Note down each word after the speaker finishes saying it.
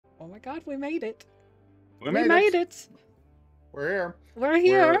God, we made it. We made it. We're here. We're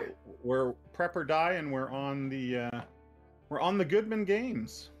here. We're Prep or Die, and we're on the Goodman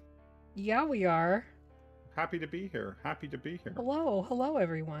Games. Yeah, we are. Happy to be here. Hello,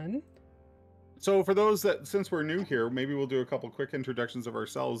 everyone. So for those that, since we're new here, maybe we'll do a couple quick introductions of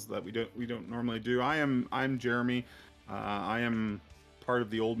ourselves that we don't normally do. I'm Jeremy. I am part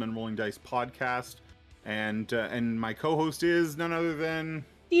of the Old Men Rolling Dice podcast, and my co-host is none other than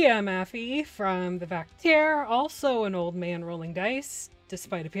Aphi from the Vactier, also an old man rolling dice,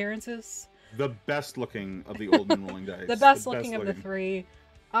 despite appearances. the best looking of the Old Men Rolling Dice. The best looking of the three.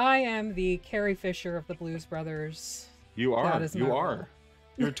 I am the Carrie Fisher of the Blues Brothers. You are.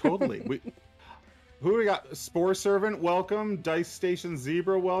 You're totally. Who we got? Spore Servant, welcome. Dice Station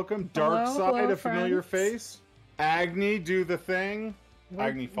Zebra, welcome. Dark Side, a familiar face. Agni, do the thing.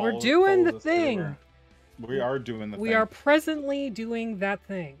 We're doing the thing. Everywhere. We are doing the thing. We are presently doing that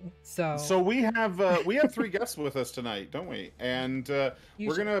thing. So we have three guests with us tonight, don't we? And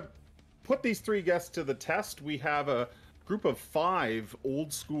we're gonna put these three guests to the test. We have a group of 5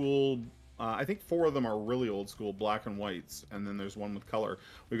 old school. I think 4 of them are really old school, black and whites, and then there's one with color.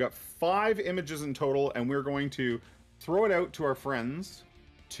 We've got 5 images in total, and we're going to throw it out to our friends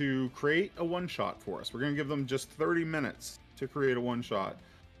to create a one-shot for us. We're going to give them just 30 minutes to create a one-shot.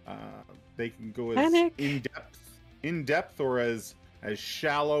 They can go as in depth or as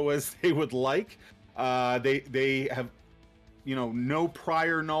shallow as they would like. They have no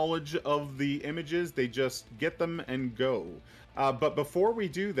prior knowledge of the images. They just get them and go. But before we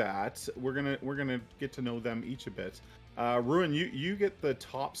do that, we're gonna get to know them each a bit. Ruin, you get the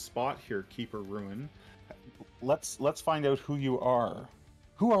top spot here, Keeper Ruin. Let's find out who you are.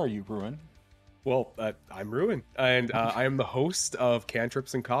 Who are you, Ruin? Well, I'm Ruin, and I am the host of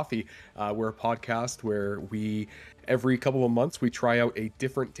Cantrips and Coffee. We're a podcast where every couple of months, we try out a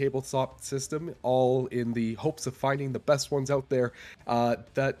different tabletop system, all in the hopes of finding the best ones out there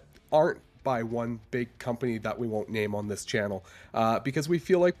that aren't by one big company that we won't name on this channel, because we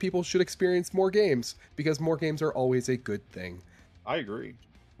feel like people should experience more games, because more games are always a good thing. I agree.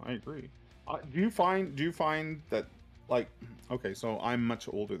 Do you find that, like, okay, so I'm much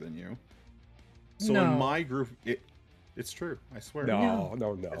older than you. So in my group, it's true. I swear. No.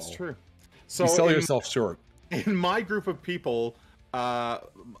 It's true. So you sell yourself short. In my group of people,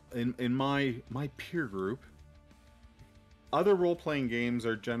 in my peer group, other role-playing games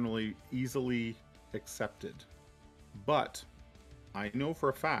are generally easily accepted. But I know for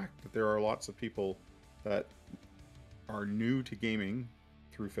a fact that there are lots of people that are new to gaming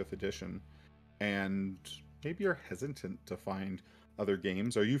through 5th edition and maybe are hesitant to find other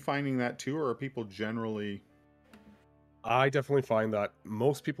games. Are you finding that too, or are people generally... I definitely find that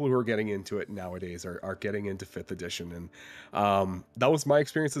most people who are getting into it nowadays are getting into 5th edition, and that was my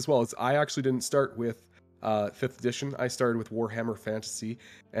experience as well. As I actually didn't start with 5th edition. I started with Warhammer Fantasy,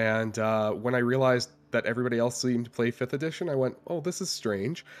 and when I realized that everybody else seemed to play 5th edition, I went, oh, this is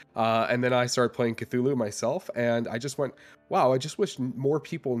strange. And then I started playing Cthulhu myself, and I just went, wow, I just wish more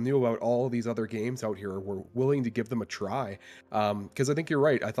people knew about all these other games out here, were willing to give them a try. Because I think you're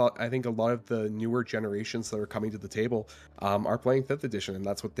right. I think a lot of the newer generations that are coming to the table are playing 5th edition, and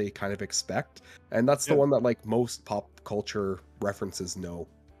that's what they kind of expect. And that's the one that, like, most pop culture references know.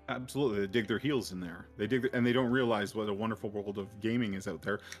 Absolutely, they dig their heels in there. And they don't realize what a wonderful world of gaming is out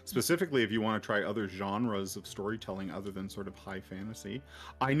there. Specifically, if you want to try other genres of storytelling other than sort of high fantasy.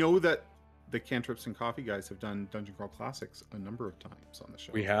 I know that the Cantrips and Coffee guys have done Dungeon Crawl Classics a number of times on the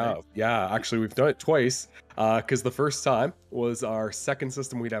show. We have, right? Yeah. Actually, we've done it twice. Because the first time was our second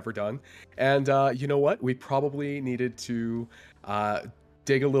system we'd ever done, and you know what? We probably needed to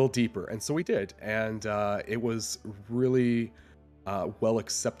dig a little deeper, and so we did. And it was really well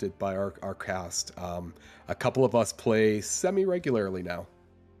accepted by our cast. A couple of us play semi-regularly now.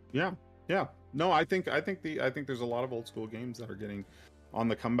 Yeah. No, I think there's a lot of old school games that are getting on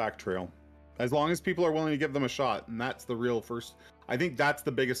the comeback trail, as long as people are willing to give them a shot. And that's the real first. I think that's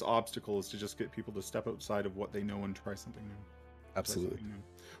the biggest obstacle, is to just get people to step outside of what they know and try something new. Absolutely.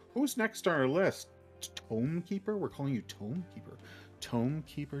 Who's next on our list? Tomekeeper? We're calling you Tomekeeper.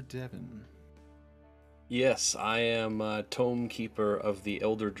 Tomekeeper Devin. Yes, I am Tomekeeper of the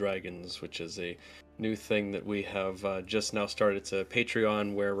Elder Dragons, which is a new thing that we have just now started. It's a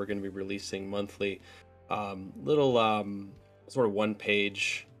Patreon where we're going to be releasing monthly little sort of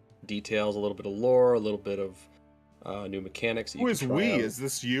one-page details, a little bit of lore, a little bit of new mechanics. Who is we? Is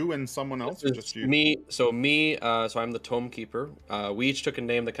this you and someone else, or just you? So I'm the Tomekeeper. We each took a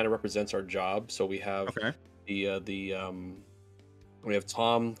name that kind of represents our job. So we have we have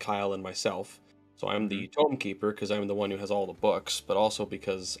Tom, Kyle, and myself. So I'm the tome keeper because I'm the one who has all the books, but also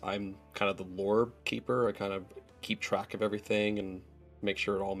because I'm kind of the lore keeper. I kind of keep track of everything and make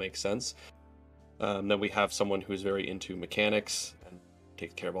sure it all makes sense. Then we have someone who's very into mechanics and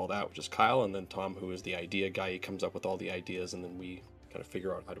takes care of all that, which is Kyle, and then Tom, who is the idea guy. He comes up with all the ideas, and then we kind of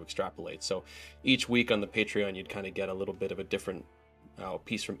figure out how to extrapolate. So each week on the Patreon, you'd kind of get a little bit of a different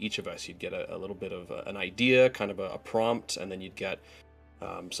piece from each of us. You'd get a little bit of an idea, kind of a prompt, and then you'd get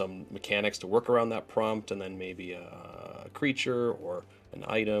some mechanics to work around that prompt, and then maybe a creature or an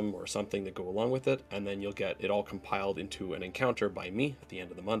item or something that go along with it, and then you'll get it all compiled into an encounter by me at the end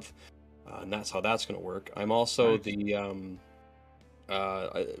of the month. And that's how that's going to work. I'm also the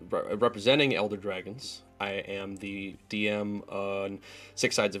representing Elder Dragons. I am the DM on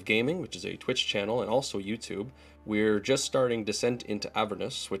Six Sides of Gaming, which is a Twitch channel and also YouTube. We're just starting Descent into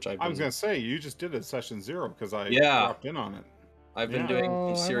Avernus, which I was going to say, you just did a session 0 because I dropped in on it. I've been doing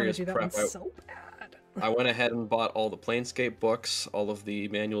some serious prep. So bad. I went ahead and bought all the Planescape books, all of the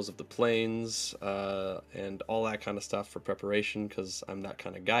manuals of the planes, and all that kind of stuff for preparation because I'm that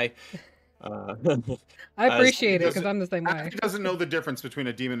kind of guy. I appreciate it because I'm the same way. She doesn't know the difference between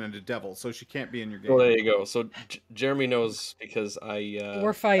a demon and a devil, so she can't be in your game. Well, there you go. So Jeremy knows because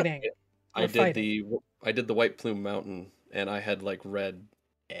we're fighting. I did the White Plume Mountain, and I had like read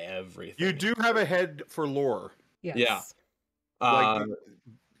everything. You do have a head for lore. Yes. Yeah. Like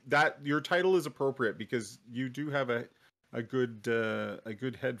that, your title is appropriate because you do have a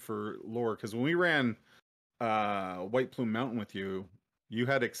good head for lore. Because when we ran White Plume Mountain with you, you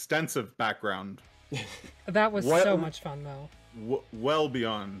had extensive background. That was so much fun, though. Well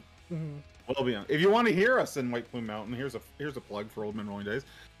beyond. Well beyond. If you want to hear us in White Plume Mountain, here's a plug for Old Men Rolling Dice.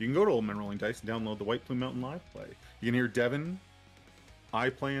 You can go to Old Men Rolling Dice and download the White Plume Mountain live play. You can hear Devin,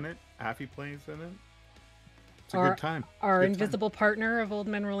 I play in it, Aphi plays in it. It's a good time. Our invisible partner of Old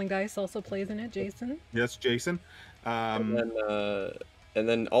Men Rolling Dice also plays in it, Jason. Yes, Jason. And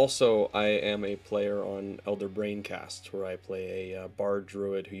then also I am a player on Elder Braincast, where I play a bard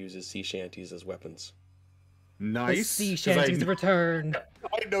druid who uses sea shanties as weapons. Nice. The sea shanties return.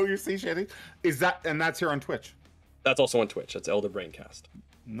 I know your sea shanties. That's here on Twitch? That's also on Twitch. That's Elder Braincast.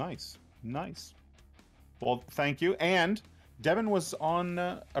 Nice. Well, thank you. And Devin was on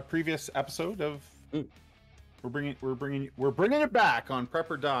a previous episode of. We're bringing it back on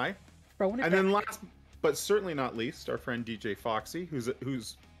Prep or Die. Then last but certainly not least, our friend DJ Foxy, who's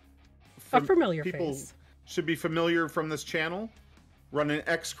a familiar people face. Should be familiar from this channel. Running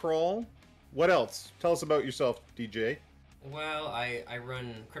X-Crawl. What else? Tell us about yourself, DJ. Well, I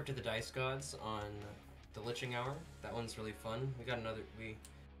run Crypt of the Dice Gods on the Liching Hour. That one's really fun. We got another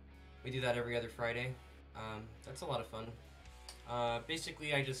we do that every other Friday. That's a lot of fun.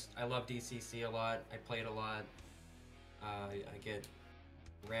 Basically, I love DCC a lot. I play it a lot. I get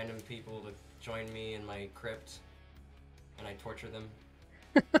random people to join me in my crypt, and I torture them.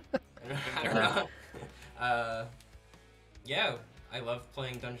 I don't know. Yeah, I love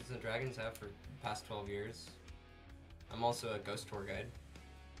playing Dungeons and Dragons. Have for the past 12 years. I'm also a ghost tour guide.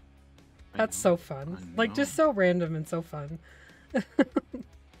 That's so fun. Like, just so random and so fun.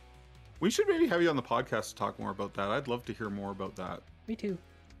 We should maybe have you on the podcast to talk more about that. I'd love to hear more about that. Me too.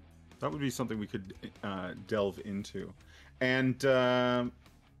 That would be something we could delve into. And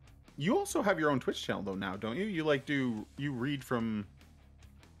you also have your own Twitch channel, though, now, don't you? You read from...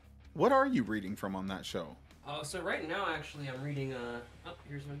 What are you reading from on that show? Oh, so right now, actually, I'm reading...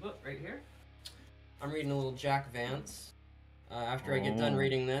 here's my book right here. I'm reading a little Jack Vance. After I get done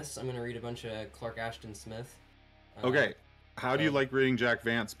reading this, I'm going to read a bunch of Clark Ashton Smith. Okay. How do you like reading Jack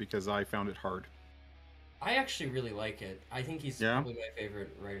Vance? Because I found it hard. I actually really like it. I think he's probably my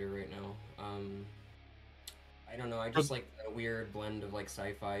favorite writer right now. I don't know, I just like a weird blend of like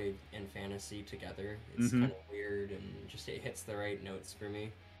sci-fi and fantasy together. It's kind of weird and just it hits the right notes for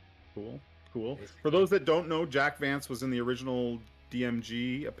me. Cool. Basically. For those that don't know, Jack Vance was in the original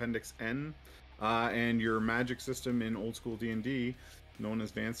DMG Appendix N, and your magic system in old school D&D, known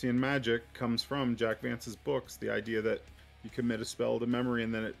as Vancian Magic, comes from Jack Vance's books. The idea that you commit a spell to memory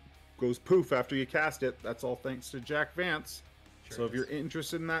and then it goes poof after you cast it. That's all thanks to Jack Vance. Sure so if you're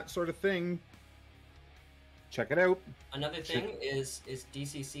interested in that sort of thing, check it out. Another thing is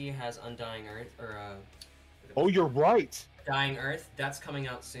DCC has Undying Earth, or oh, you're right. Dying Earth. That's coming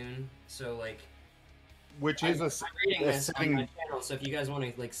out soon. So like, which is I'm reading this on my channel. So if you guys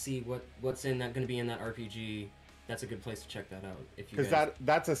want to like see what's going to be in that RPG, that's a good place to check that out. Because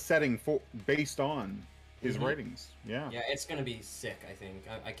that's a setting based on his writings. Yeah, it's gonna be sick. I think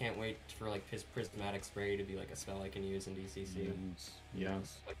I can't wait for like his prismatic spray to be like a spell I can use in DCC.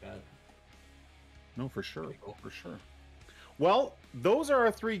 Yes, like that. No, for sure, cool. For sure. Well, those are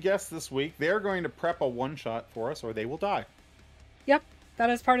our 3 guests this week. They're going to prep a one-shot for us, or they will die. Yep, that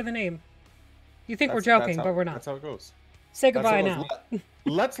is part of the name. You think we're That's joking, how- but we're not. That's how it goes. Say That's how goodbye it now. goes.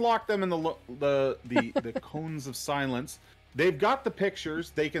 Let's lock them in the cones of silence. They've got the pictures.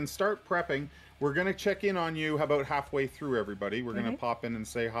 They can start prepping. We're going to check in on you about halfway through, everybody. We're going to pop in and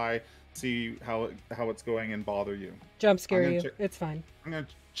say hi, see how it's going, and bother you. Jump scare you. It's fine. I'm going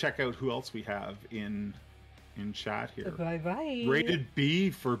to check out who else we have in chat here. Bye-bye. Rated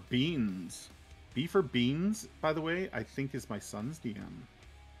B for Beans. B for Beans, by the way, I think is my son's DM.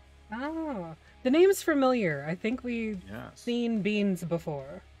 Oh, the name's familiar. I think we've Yes. seen Beans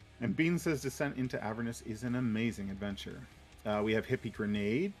before. And Beans says Descent into Avernus is an amazing adventure. We have Hippie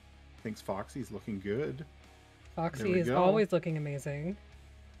Grenade. Thinks Foxy's looking good. Foxy is always looking amazing.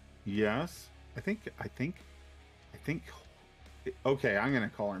 Yes. I think. Okay, I'm gonna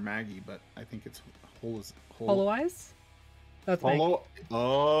call her Maggie, but I think it's Hollow Eyes? That's Maggie.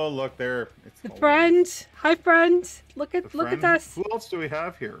 Oh, look there. It's The friend. Hi, friend. Look at us. Who else do we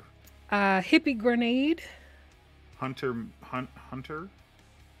have here? Hippie Grenade. Hunter.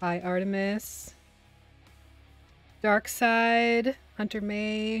 Hi, Artemis. Dark Side. Hunter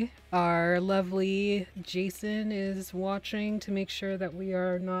May. Our lovely Jason is watching to make sure that we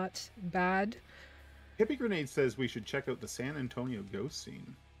are not bad. Hippie Grenade says we should check out the San Antonio ghost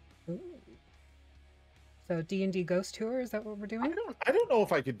scene. Ooh. So D&D Ghost Tour, is that what we're doing? I don't know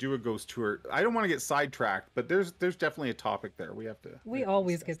if I could do a ghost tour. I don't want to get sidetracked, but there's definitely a topic there. We have to. We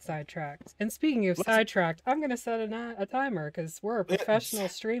always get sidetracked. And speaking of sidetracked, I'm going to set a timer because we're a professional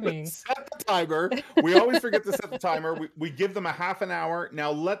streaming. Set the timer. We always forget to set the timer. We give them a half an hour.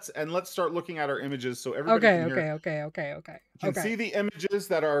 Now let's start looking at our images so everybody can see the images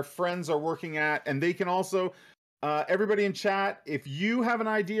that our friends are working at, and they can also. Everybody in chat, if you have an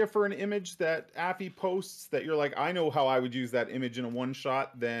idea for an image that Aphi posts that you're like, I know how I would use that image in a one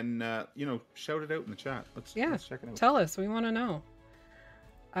shot, then shout it out in the chat. Let's check it out. Tell us, we want to know.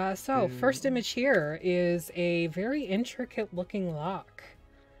 First image here is a very intricate looking lock.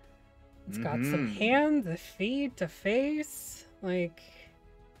 It's got some hands, a feet, a face. Like,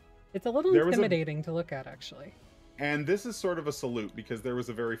 it's a little intimidating to look at, actually. And this is sort of a salute because there was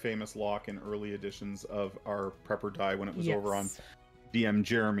a very famous lock in early editions of our Prepper Die when it was over on DM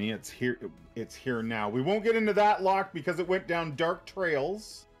Jeremy. It's here now. We won't get into that lock because it went down dark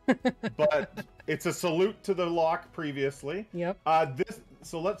trails, but it's a salute to the lock previously. Yep.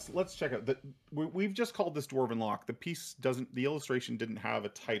 So let's check out we've just called this Dwarven Lock. The illustration didn't have a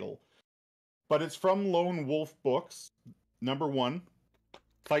title, but it's from Lone Wolf Books, #1,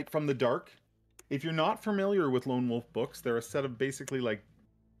 Fight from the Dark. If you're not familiar with Lone Wolf Books, they're a set of basically like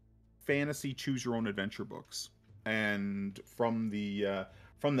fantasy choose your own adventure books, and from the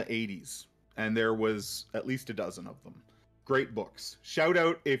 80s, and there was at least a dozen of them. Great books. Shout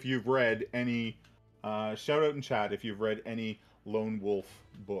out if you've read any. Shout out in chat if you've read any Lone Wolf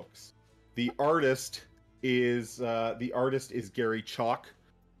books. The artist is Gary Chalk.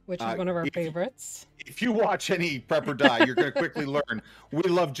 Which is one of our favorites. If you watch any Prepper Die, you're going to quickly learn. We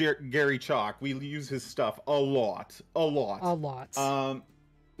love Gary Chalk. We use his stuff a lot.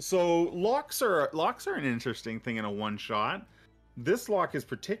 So locks are an interesting thing in a one shot. This lock is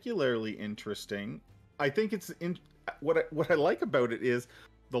particularly interesting. I think what I like about it is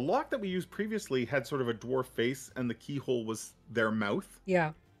the lock that we used previously had sort of a dwarf face, and the keyhole was their mouth.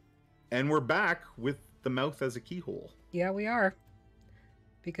 Yeah. And we're back with the mouth as a keyhole. Yeah, we are.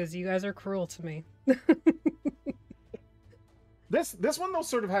 Because you guys are cruel to me. This one though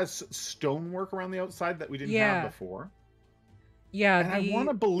sort of has stonework around the outside that we didn't have before. Yeah, and I want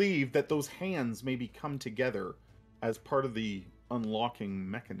to believe that those hands maybe come together as part of the unlocking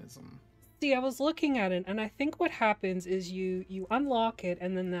mechanism. See, I was looking at it, and I think what happens is you unlock it,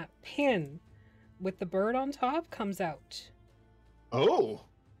 and then that pin with the bird on top comes out. Oh,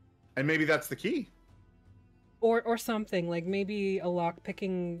 and maybe that's the key. Or something, like maybe a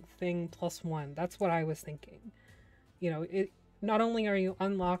lock-picking thing +1. That's what I was thinking. You know, not only are you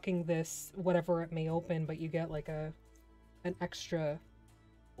unlocking this, whatever it may open, but you get like an extra...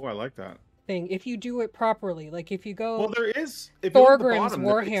 Oh, I like that. ...thing. If you do it properly. Like if you go... Well, there is... Thorgrim's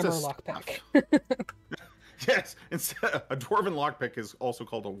Warhammer lockpick. Yes, a Dwarven lockpick is also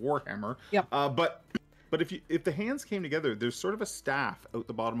called a Warhammer. Yep. But if the hands came together, there's sort of a staff out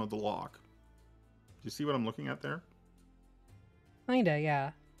the bottom of the lock. Do you see what I'm looking at there? Kinda,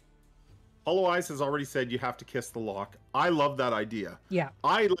 yeah. Hollow Eyes has already said you have to kiss the lock. I love that idea. Yeah.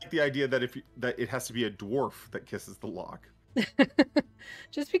 I like the idea that that it has to be a dwarf that kisses the lock.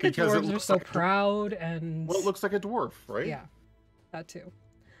 Just because dwarves are so proud and... Well, it looks like a dwarf, right? Yeah, that too.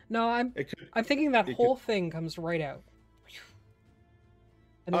 No, I'm thinking that whole thing comes right out.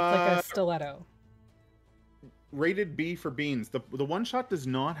 And it's like a stiletto. Rated B for beans. The one shot does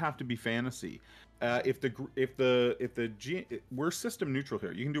not have to be fantasy. We're system neutral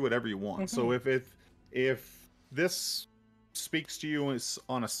here. You can do whatever you want. So if this speaks to you as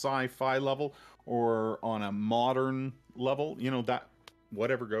on a sci-fi level or on a modern level, you know, that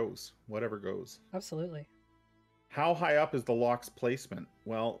whatever goes. Absolutely. How high up is the lock's placement?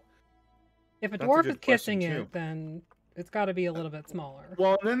 Well, if a dwarf is kissing it, then it's got to be a little bit smaller.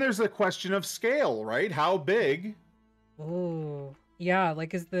 Well, then there's a question of scale, right? How big? Ooh, yeah.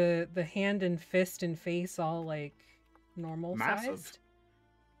 Like, is the hand and fist and face all like normal sized?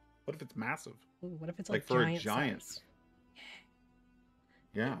 What if it's massive? Ooh, what if it's like for a giant? Sized?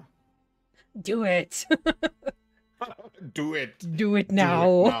 Yeah. Do it. Do it. Do it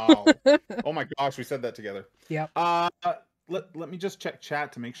now. Oh my gosh, we said that together. Yep. Let me just check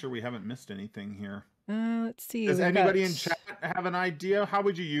chat to make sure we haven't missed anything here. Let's see. Does anybody in chat have an idea? How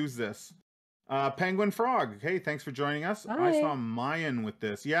would you use this? Penguin Frog. Hey, thanks for joining us. Hi. I saw Mayan with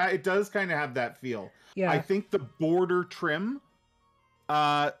this. Yeah, it does kind of have that feel. Yeah. I think the border trim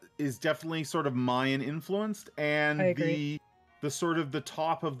is definitely sort of Mayan influenced, and the sort of the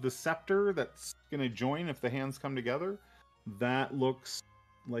top of the scepter that's going to join if the hands come together, that looks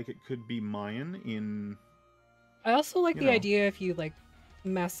like it could be Mayan in... I also like the idea if you like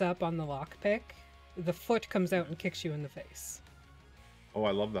mess up on the lockpick, the foot comes out and kicks you in the face. Oh,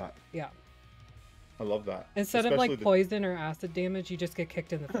 I love that. Yeah. I love that. Instead of like poison or acid damage, you just get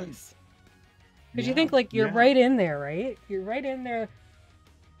kicked in the face. Because you think like you're right in there, right? You're right in there.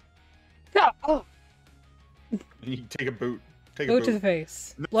 Oh. You take a boot. Go to the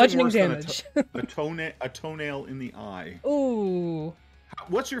face. Bludgeoning damage. A toenail in the eye. Ooh.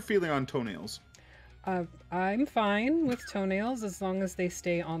 What's your feeling on toenails? I'm fine with toenails as long as they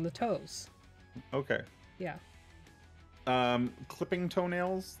stay on the toes. Okay. Yeah. Clipping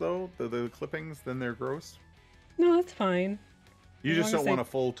toenails though, the clippings, then they're gross. No, that's fine. You just don't want a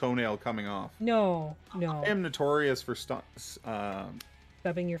full toenail coming off. No. I am notorious for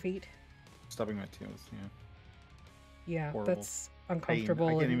stubbing your feet. Stubbing my toes. Yeah. Yeah, horrible. That's uncomfortable.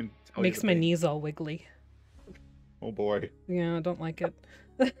 I can't even tell makes my knees all wiggly. Oh boy. Yeah, I don't like it.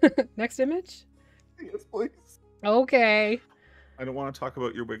 Next image? Yes, please. Okay. I don't want to talk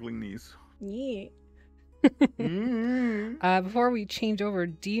about your wiggling knees. Yeah. Before we change over,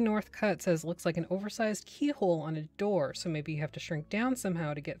 D Northcutt says looks like an oversized keyhole on a door, so maybe you have to shrink down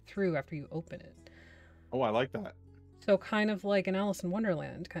somehow to get through after you open it. Oh, I like that. So kind of like an Alice in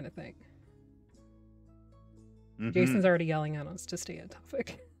Wonderland kind of thing. Jason's already yelling at us to stay on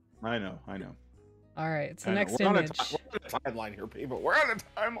topic. I know. All right, so next image. We're on a timeline here, people. We're on a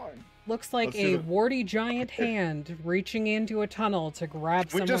timeline. Looks like a warty giant hand reaching into a tunnel to grab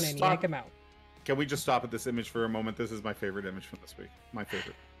someone and yank him out. Can we just stop at this image for a moment? This is my favorite image from this week. My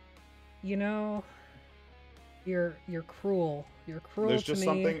favorite. You know, you're cruel. You're cruel there's to just me.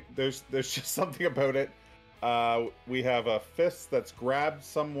 Something. There's just something about it. We have a fist that's grabbed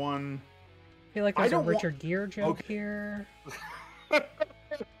someone. I feel like there's a Richard Gere joke here.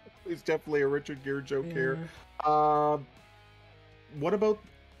 There's definitely a Richard Gere joke here. What about,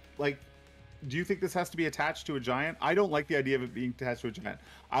 like, do you think this has to be attached to a giant? I don't like the idea of it being attached to a giant.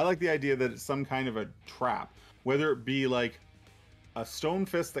 I like the idea that it's some kind of a trap, whether it be like a stone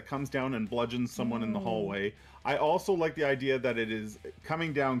fist that comes down and bludgeons someone in the hallway. I also like the idea that it is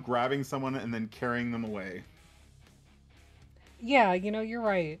coming down, grabbing someone, and then carrying them away. Yeah, you're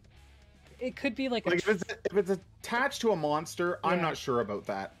right. It could be like if it's attached to a monster, I'm not sure about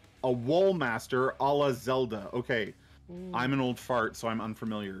that. A wall master a la Zelda. Okay, I'm an old fart, so I'm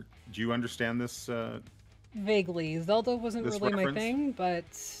unfamiliar. Do you understand this? Vaguely. Zelda wasn't really reference? my thing, but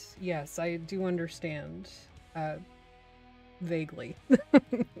yes, I do understand. Vaguely.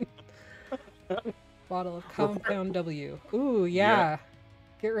 Bottle of Compound W. Ooh, yeah.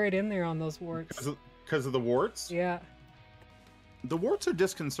 Get right in there on those warts. Because of the warts? Yeah. The warts are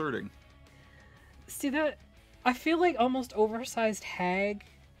disconcerting. See that? I feel like almost oversized hag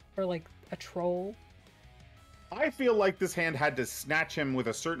or like a troll. I feel like this hand had to snatch him with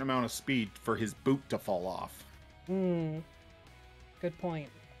a certain amount of speed for his boot to fall off. Good point.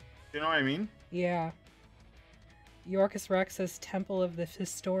 You know what I mean? Yeah. Yorkus Rex says Temple of the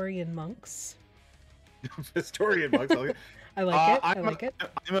Fistorian Monks. Fistorian Monks. I like it. I like it.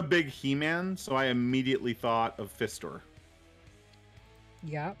 I'm a big He-Man, so I immediately thought of Fistor.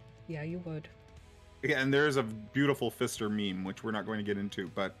 Yeah. Yeah, you would. Yeah, and there's a beautiful Fister meme, which we're not going to get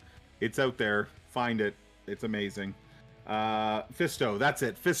into, but it's out there. Find it. It's amazing. Fisto, that's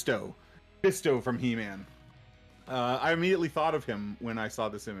it. Fisto from He-Man. I immediately thought of him when I saw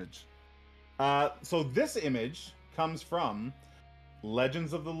this image. So this image comes from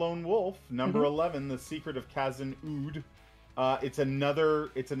Legends of the Lone Wolf, number 11, The Secret of Kazan Ood. It's another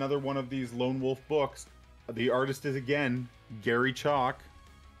one of these Lone Wolf books. The artist is again Gary Chalk.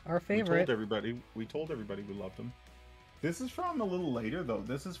 Our favorite. We told everybody we loved him. This is from a little later though.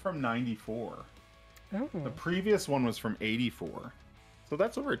 This is from 94. Oh. The previous one was from 84. So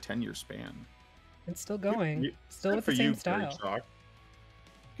that's over a 10-year span. It's still going. Still good with the for same you, Gary style. Chalk.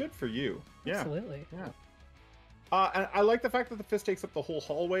 Good for you. Yeah. Absolutely. Yeah. And I like the fact that the fist takes up the whole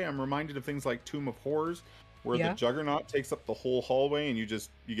hallway. I'm reminded of things like Tomb of Horrors, where the Juggernaut takes up the whole hallway and you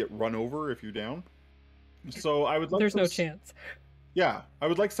get run over if you're down. So I would like There's no chance. Yeah, I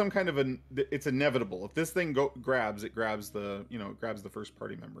would like some kind of it's inevitable. If this thing grabs the first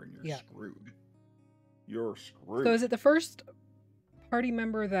party member and you're screwed. You're screwed. So is it the first party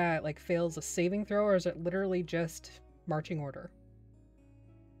member that like fails a saving throw, or is it literally just marching order?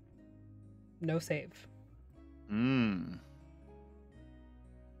 No save. I'm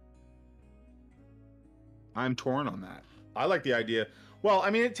torn on that. I like the idea. Well, I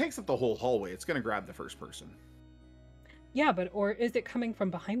mean, it takes up the whole hallway. It's going to grab the first person. Yeah, or is it coming from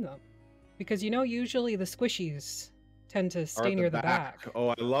behind them? Because usually the squishies tend to stay near the back. Oh,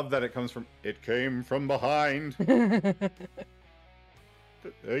 I love that it came from behind.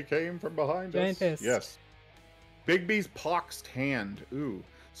 They came from behind Giant us. fist. Yes. Bigby's poxed hand. Ooh.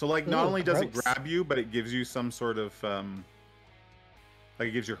 So like not only does it grab you, but it gives you some sort of like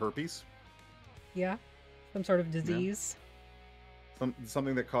it gives you herpes. Yeah. Some sort of disease. Yeah.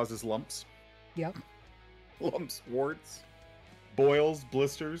 Something that causes lumps. Yep. Lumps, warts, boils,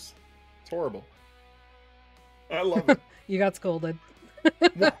 blisters. It's horrible. I love it. You got scolded.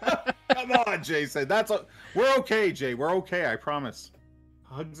 Come on, Jason. We're okay, Jay. We're okay. I promise.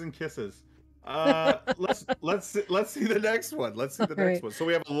 Hugs and kisses. Let's see the next one. Let's see the next one. So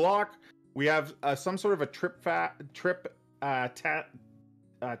we have a lock. We have some sort of a trap. I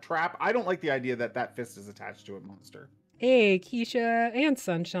don't like the idea that fist is attached to a monster. Hey, Keisha and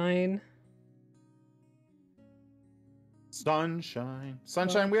Sunshine.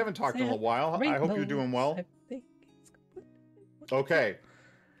 Sunshine, we haven't talked in a while. I hope you're doing well. Okay.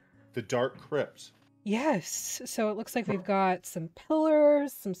 The Dark Crypt. Yes. So it looks like we've got some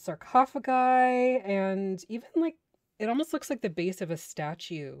pillars, some sarcophagi, and even like it almost looks like the base of a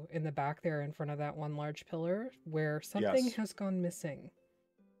statue in the back there in front of that one large pillar where something has gone missing.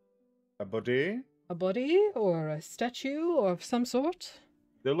 A body? A body or a statue of some sort?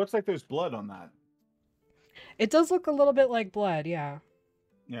 It looks like there's blood on that. It does look a little bit like blood, yeah.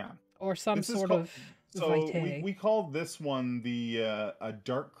 Yeah. Or some sort of vitae. We call this one the a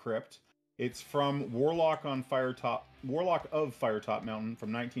Dark Crypt. It's from Warlock of Firetop Mountain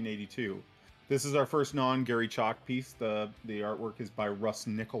from 1982. This is our first non-Gary Chalk piece. The artwork is by Russ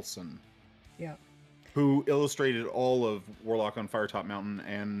Nicholson. Yeah. Who illustrated all of Warlock on Firetop Mountain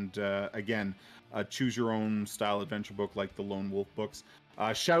and again, a choose your own style adventure book like the Lone Wolf books.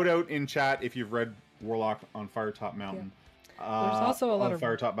 Shout out in chat if you've read Warlock on Firetop Mountain. Yeah. There's also a lot of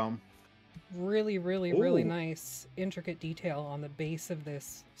Firetop Mountain. Really nice intricate detail on the base of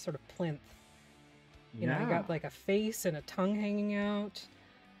this sort of plinth. You know, you got like a face and a tongue hanging out.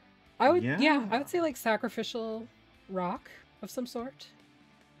 I would say like sacrificial rock of some sort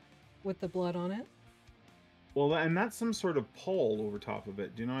with the blood on it. Well, and that's some sort of pall over top of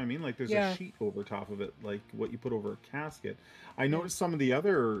it. Do you know what I mean? Like there's a sheet over top of it, like what you put over a casket. I noticed some of the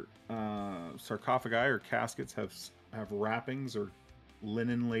other sarcophagi or caskets have wrappings or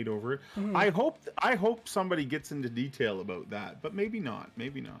linen laid over it. Mm-hmm. I hope somebody gets into detail about that, but maybe not.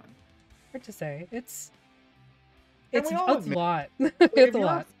 Hard to say. It's a lot. It's a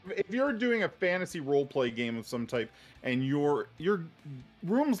lot. If you're doing a fantasy roleplay game of some type, and your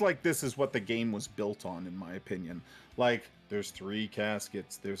rooms like this is what the game was built on, in my opinion. Like there's 3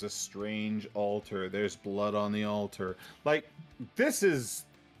 caskets, there's a strange altar, there's blood on the altar. Like this is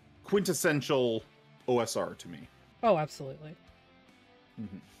quintessential OSR to me. Oh, absolutely.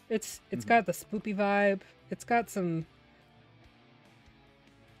 Mm-hmm. It's got the spoopy vibe. It's got some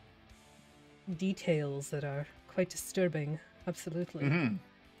details that are quite disturbing. Absolutely. Mm-hmm.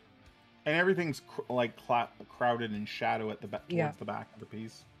 And everything's crowded in shadow at the towards the back of the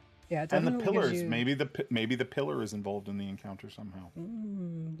piece. Yeah, it and the pillars. Maybe the pillar is involved in the encounter somehow.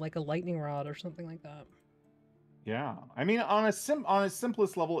 Like a lightning rod or something like that. Yeah, I mean, on a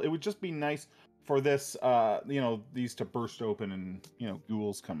simplest level, it would just be nice for this, these to burst open and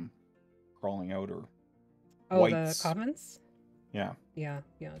ghouls come crawling out or. Oh, whites. The commons. Yeah. Yeah,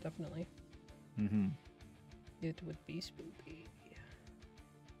 definitely. Mm-hmm. It would be spooky.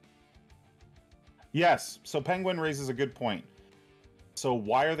 Yes, so Penguin raises a good point. So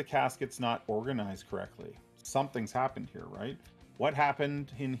why are the caskets not organized correctly? Something's happened here, right? What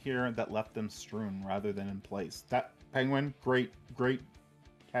happened in here that left them strewn rather than in place? That Penguin, great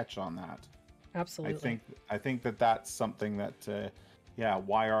catch on that. Absolutely. I think that's something that, yeah.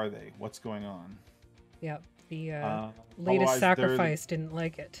 Why are they? What's going on? Yep. The Otherwise, latest sacrifice didn't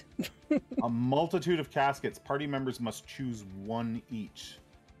like it. A multitude of caskets. Party members must choose one each.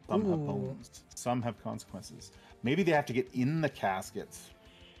 Some have Ooh. bones. Some have consequences. Maybe they have to get in the caskets.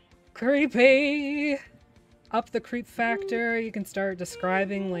 Creepy. Up the creep factor. You can start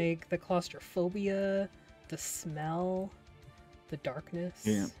describing like the claustrophobia, the smell, the darkness.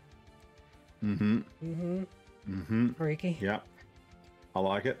 Yeah. Freaky. Yeah. I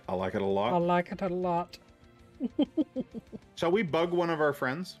like it. I like it a lot. I like it a lot. Shall we bug one of our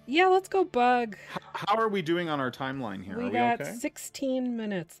friends? Yeah, let's go bug. How are we doing on our timeline here? We Are we got okay? 16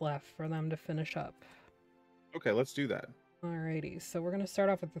 minutes left for them to finish up. Okay, let's do that. Alrighty, so we're gonna start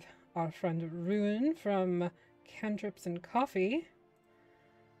off with our friend Ruin from Cantrips and Coffee.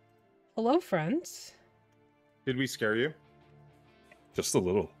 Hello, friends. Did we scare you? Just a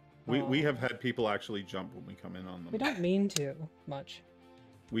little. We have had people actually jump when we come in on them. We don't mean to much.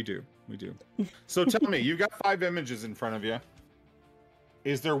 We do. We do. So tell me, you've got 5 images in front of you.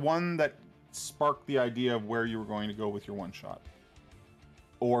 Is there one that sparked the idea of where you were going to go with your one shot?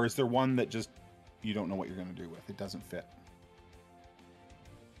 Or is there one that just you don't know what you're going to do with? It doesn't fit.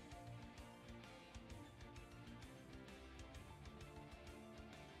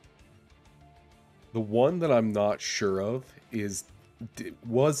 The one that I'm not sure of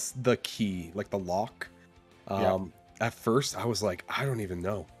was the key, like the lock. Yeah. At first, I was like, I don't even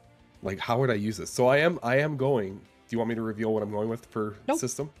know. Like, how would I use this? So I am going. Do you want me to reveal what I'm going with for Nope.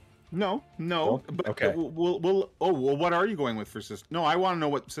 system? No. But Okay. what are you going with for system? No, I want to know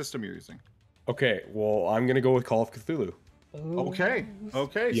what system you're using. Okay, well, I'm gonna go with Call of Cthulhu. Ooh. Okay.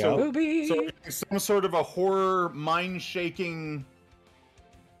 Yeah. So Booby. some sort of a horror, mind-shaking.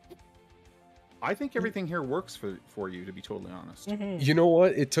 I think everything here works for you, to be totally honest. Mhm. You know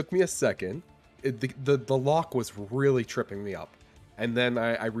what? It took me a second. The lock was really tripping me up, and then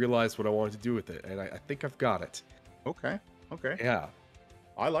I realized what I wanted to do with it, and I think I've got it. Okay. Yeah.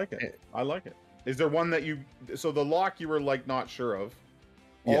 I like it. Is there one that so the lock you were like not sure of?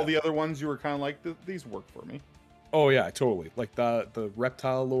 All Yeah. the other ones you were kind of like, these work for me. Oh yeah, totally. Like the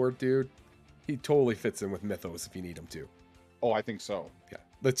reptile lord dude, he totally fits in with Mythos if you need him to. Oh, I think so. Yeah.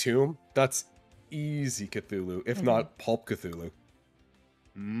 The tomb, that's easy Cthulhu, if not pulp Cthulhu.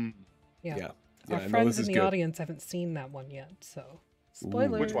 Mm. Yeah. Yeah. Our no, friends this in is the good. audience haven't seen that one yet, so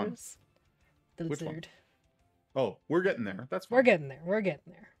spoilers. Which one? The Which one? lizard. Oh, we're getting there. That's fine. We're getting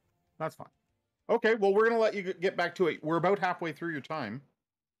there. That's fine. Okay, well, we're gonna let you get back to it. We're about halfway through your time.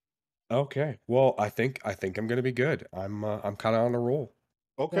 Okay. Well, I think I'm gonna be good. I'm kind of on a roll.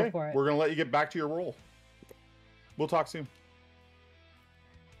 Okay, for it. we're gonna let you get back to your role. We'll talk soon.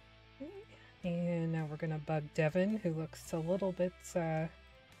 And now we're gonna bug Devin, who looks a little bit.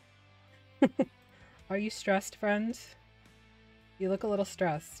 Are you stressed, friend? You look a little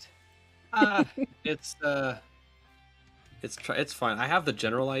stressed. It's fine. I have the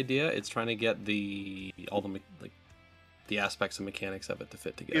general idea. It's trying to get all the aspects and mechanics of it to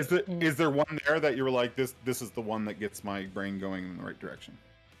fit together. Is there one there that you were like, this is the one that gets my brain going in the right direction?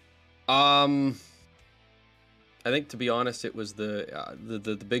 I think, to be honest, it was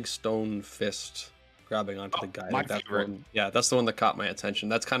the big stone fist grabbing onto the guy. My That's favorite. one, yeah, that's the one that caught my attention.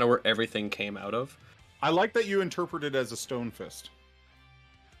 That's kind of where everything came out of. I like that you interpret it as a stone fist.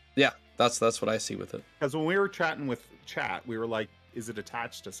 Yeah, that's what I see with it. Because when we were chatting with chat, we were like, is it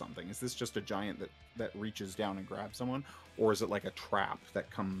attached to something? Is this just a giant that reaches down and grabs someone? Or is it like a trap that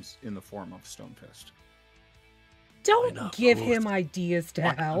comes in the form of stone fist? Don't not give both? him ideas to Why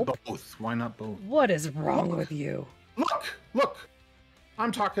not help. both? Why not both? What is wrong with you? Look!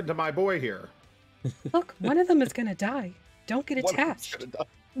 I'm talking to my boy here. Look, one of them is gonna die. Don't get What am I attached. gonna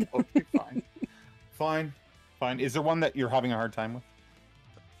do? Okay, fine. Fine. Is there one that you're having a hard time with?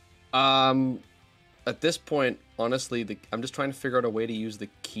 At this point, honestly, I'm just trying to figure out a way to use the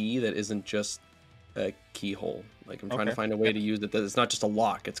key that isn't just a keyhole. Like, I'm trying to Okay. find a way to use it that it's not just a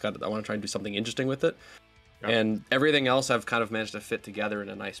lock. I want to try and do something interesting with it. Yeah. And everything else I've kind of managed to fit together in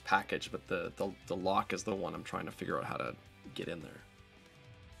a nice package, but the lock is the one I'm trying to figure out how to get in there.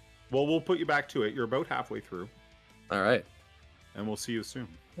 Well, we'll put you back to it. You're about halfway through, All right. and we'll see you soon.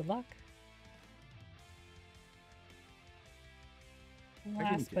 Good luck. didn't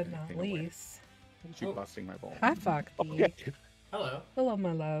Last give but not anything away. least, She's busting my ball. hi Fakti. Okay. Hello. Hello,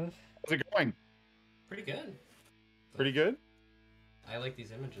 my love. How's it going? Pretty good. Pretty good? I like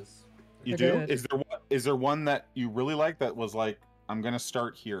these images. You They're do? good. Is there one that you really like that was like, I'm gonna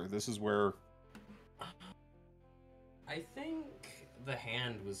start here. This is where I think the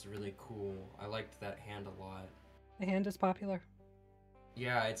hand was really cool. I liked that hand a lot. The hand is popular.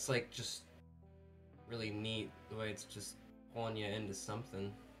 Yeah, it's like just really neat the way it's just pulling you into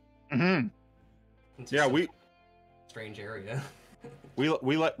something. Mm-hmm. Into Yeah, some strange area. we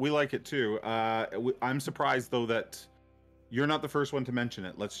like it too. I'm surprised though that you're not the first one to mention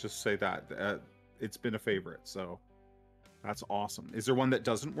it. Let's just say that it's been a favorite. So that's awesome. Is there one that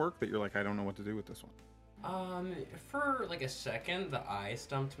doesn't work that you're like, I don't know what to do with this one? For like a second, the eye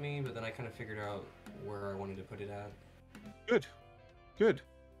stumped me, but then I kind of figured out where I wanted to put it at. Good.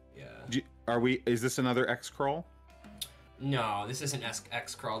 Yeah. Is this another X crawl? No, this isn't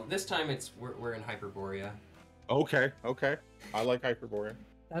X crawl. This time we're in Hyperborea. Okay. I like Hyperborea.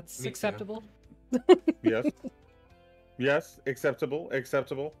 That's Me acceptable. Yes,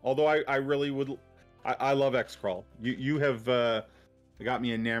 acceptable. Although I really would, I love X crawl. You have got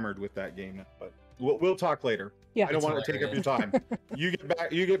me enamored with that game, but we'll talk later. Yeah, I don't want to take up your time. You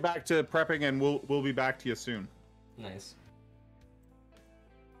get back to prepping, and we'll be back to you soon. Nice.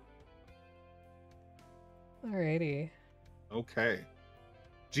 Alrighty. Okay.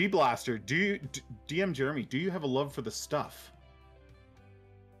 G Blaster, DM Jeremy, do you have a love for the stuff?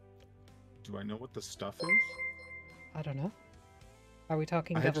 Do I know what the stuff is? I don't know. Are we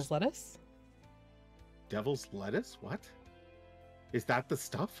talking I devil's just- lettuce? Devil's lettuce? What? Is that the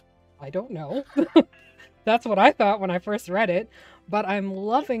stuff? I don't know. That's what I thought when I first read it. But I'm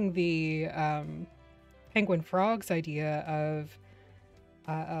loving the Penguin Frog's idea of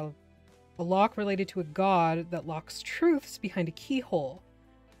a lock related to a god that locks truths behind a keyhole.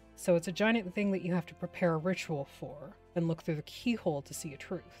 So it's a giant thing that you have to prepare a ritual for and look through the keyhole to see a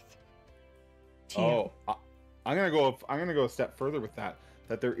truth. TM. Oh, I'm gonna go a step further with that.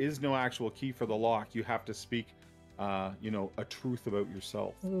 That there is no actual key for the lock. You have to speak, a truth about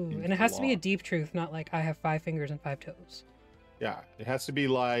yourself. Ooh, into and it the has to be a lock. deep truth, not like I have 5 fingers and 5 toes. Yeah, it has to be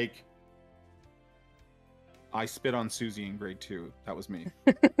like, I spit on Susie in grade 2. That was me.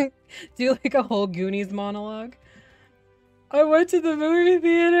 Do like a whole Goonies monologue. I went to the movie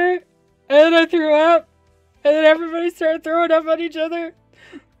theater and I threw up, and then everybody started throwing up on each other.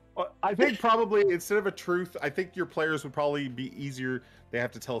 Well, I think probably instead of a truth, I think your players would probably be easier. They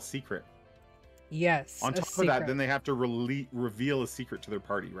have to tell a secret. Yes. On a top of that, secret. then they have to reveal a secret to their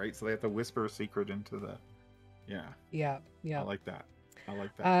party, right? So they have to whisper a secret into the. Yeah. Yeah. I like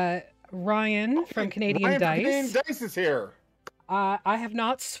that. Ryan from Canadian Ryan from Dice. Canadian Dice is here. I have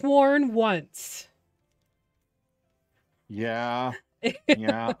not sworn once. Yeah.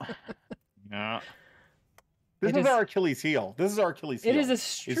 Yeah. This is our Achilles heel. This is our Achilles heel. It is a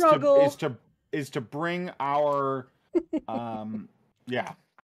struggle. Is to bring our yeah.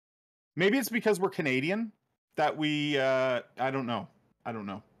 Maybe it's because we're Canadian that we I don't know.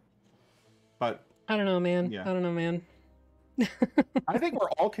 But I don't know, man. Yeah. I don't know, man. I think we're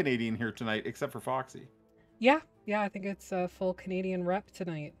all Canadian here tonight except for Foxy. Yeah, I think it's a full Canadian rep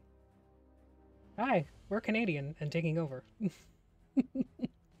tonight. Hi, we're Canadian and taking over.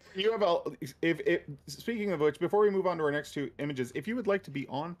 You have if speaking of which, before we move on to our next 2 images, if you would like to be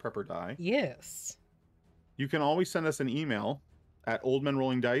on Prep or Die, Yes. you can always send us an email at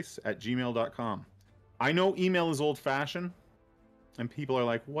oldmenrollingdice@gmail.com. I know email is old-fashioned, and people are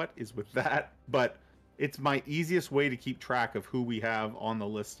like, what is with that? But it's my easiest way to keep track of who we have on the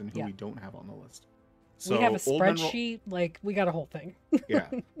list and who we don't have on the list. So we have a spreadsheet, like, we got a whole thing. Yeah.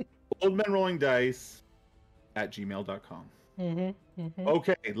 oldmenrollingdice@gmail.com.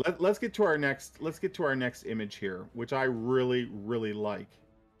 Okay, let's get to our next image here, which I really like.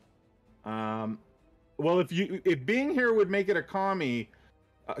 Well, if being here would make it a commie,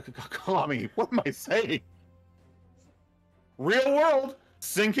 what am I saying? Real world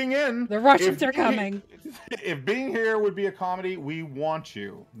sinking in. The Russians are coming. If being here would be a comedy, we want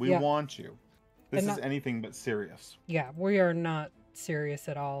you. We want you. This is anything but serious. Yeah, we are not serious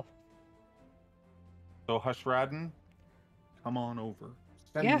at all. So Hushradden, come on over.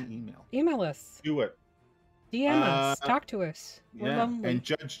 Send me an email. Email us. Do it. DM us. Talk to us. We're lonely. And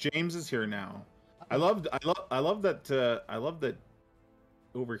Judge James is here now. I love that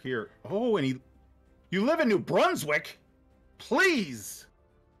over here. Oh, and you live in New Brunswick? Please.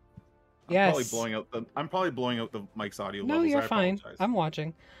 Yes. I'm probably blowing out the mic's audio No, levels. you're I fine. apologize. I'm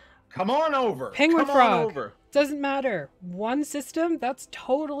watching. Come on over. Penguin Come Frog. on over. Doesn't matter. One system, that's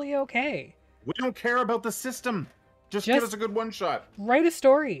totally okay. We don't care about the system. Just give us a good one shot. Write a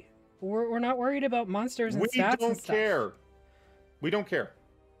story. We're not worried about monsters and stats and stuff. We don't care.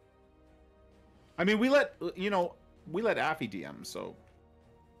 I mean, we let Aphi DM, so.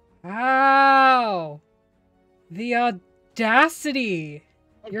 Wow. The audacity.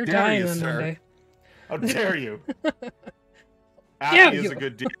 You're dying on Monday. How dare you? Aphi is a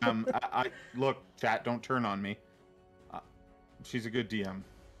good DM. I look, chat, don't turn on me. She's a good DM.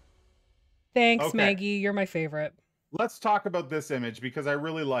 Thanks, Okay. Maggie. You're my favorite. Let's talk about this image because I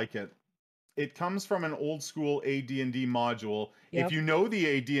really like it. It comes from an old school AD&D module. Yep. If you know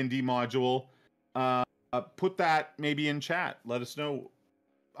the AD&D module, put that maybe in chat. Let us know.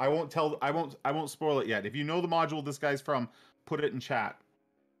 I won't spoil it yet. If you know the module this guy's from, put it in chat.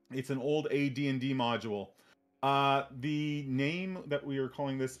 It's an old AD&D module. The name that we are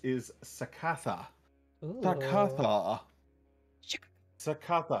calling this is Sakatha. Ooh.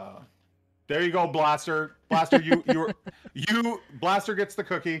 Sakatha. There you go, Blaster. Blaster, Blaster gets the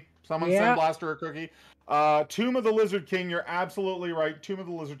cookie. Someone send Blaster a cookie. Tomb of the Lizard King. You're absolutely right. Tomb of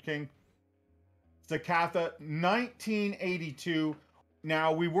the Lizard King. Sakatha, 1982.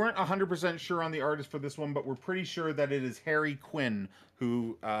 Now, we weren't 100% sure on the artist for this one, but we're pretty sure that it is Harry Quinn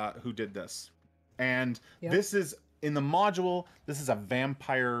who did this. And this is, in the module, this is a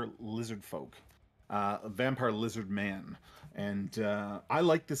vampire lizard folk. A vampire lizard man. And I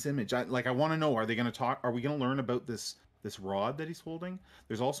like this image. I want to know, are we going to learn about this rod that he's holding?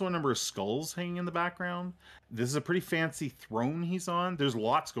 There's also a number of skulls hanging in the background. This is a pretty fancy throne he's on. There's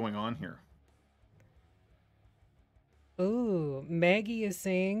lots going on here. Ooh, Maggie is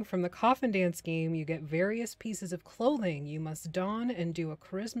saying, from the Coffin Dance game, you get various pieces of clothing you must don and do a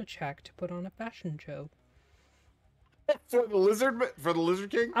charisma check to put on a fashion show. For the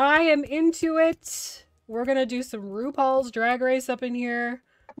Lizard King? I am into it. We're gonna do some RuPaul's Drag Race up in here.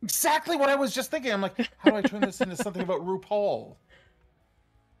 Exactly what I was just thinking. I'm like, how do I turn this into something about RuPaul?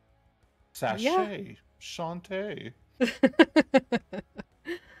 Sachet. Shantae.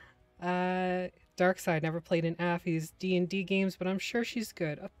 Darkside never played in Aphi's D&D games, but I'm sure she's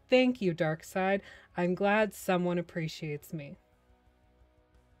good. Oh, thank you, Darkside. I'm glad someone appreciates me.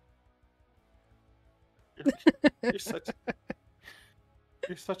 You're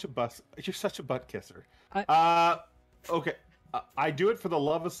such a butt kisser. Okay. I do it for the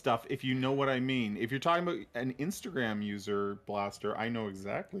love of stuff, if you know what I mean. If you're talking about an Instagram user, Blaster, I know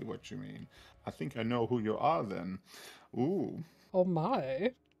exactly what you mean. I think I know who you are then. Ooh. Oh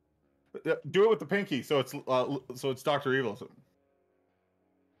my. Do it with the pinky, so it's Dr. Evil.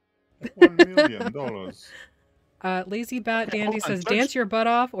 $1 million. Lazy Bat Okay, Dandy says, dance your butt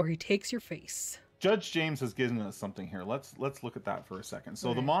off or he takes your face. Judge James has given us something here. Let's look at that for a second.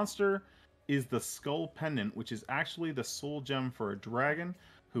 So the monster is the skull pendant, which is actually the soul gem for a dragon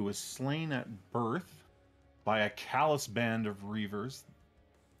who was slain at birth by a callous band of reavers.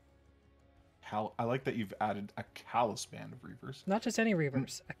 I like that you've added a callous band of reavers. Not just any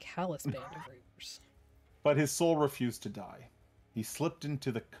reavers, a callous band of reavers. But his soul refused to die. He slipped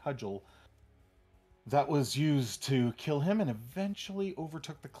into the cudgel that was used to kill him and eventually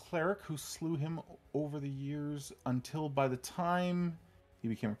overtook the cleric who slew him over the years until by the time he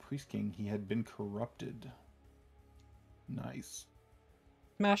became a priest king, he had been corrupted. Nice.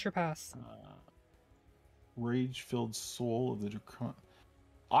 Smash or pass? Rage-filled soul of the Dracon.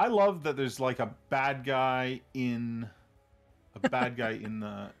 I love that there's like a bad guy in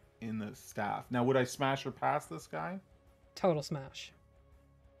the staff. Now, would I smash or pass this guy? Total smash.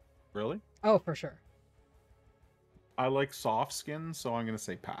 Really? Oh, for sure. I like soft skin, so I'm gonna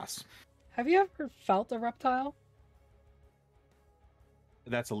say pass. Have you ever felt a reptile?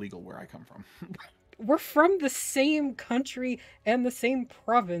 That's illegal where I come from. We're from the same country and the same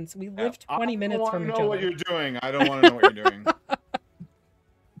province. We live 20 minutes from each other. I don't want to know what you're doing. I don't want to know what you're doing.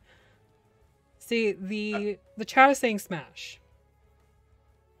 See, the chat is saying smash.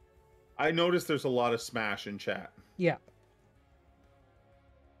 I noticed there's a lot of smash in chat. Yeah.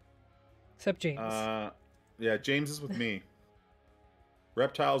 Except James. Yeah, James is with me.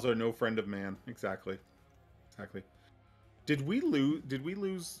 Reptiles are no friend of man. Exactly. Did we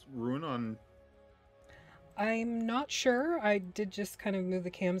lose Ruin on? I'm not sure. I did just kind of move the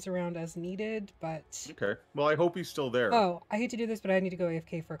cams around as needed, but... Okay. Well, I hope he's still there. Oh, I hate to do this, but I need to go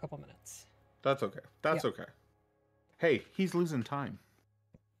AFK for a couple minutes. That's okay. That's okay. Hey, he's losing time.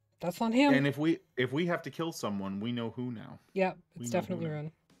 That's on him. And if we have to kill someone, we know who now. Yeah, it's definitely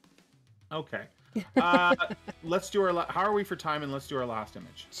Ruin. Okay. Let's do our... How are we for time? And let's do our last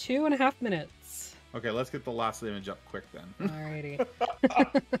image. 2.5 minutes. Okay, let's get the last image up quick then. Alrighty.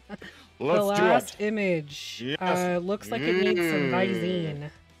 The last image looks like it needs some Visine.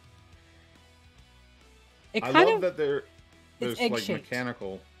 I love that there's like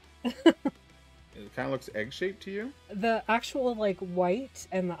mechanical. It kind of looks egg-shaped to you. The actual like white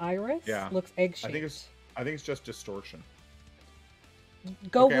and the iris looks egg-shaped. I think it's just distortion.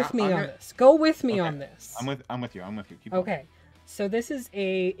 Go with me on this. Go with me on this. I'm with you. Keep okay. So this is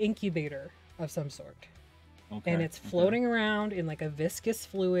a incubator of some sort. Okay. And it's floating around in like a viscous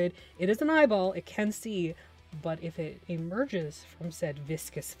fluid. It is an eyeball, it can see, but if it emerges from said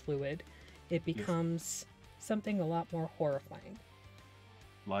viscous fluid, it becomes something a lot more horrifying.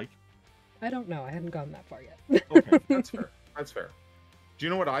 Like? I don't know. I hadn't gone that far yet. Okay, that's fair. That's fair. Do you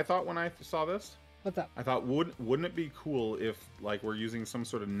know what I thought when I saw this? What's up? I thought, wouldn't it be cool if, like, we're using some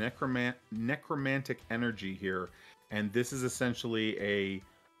sort of necromantic energy here, and this is essentially a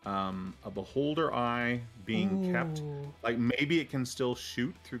beholder eye being kept, like, maybe it can still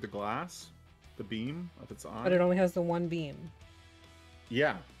shoot through the glass, the beam of its eye. But it only has the one beam.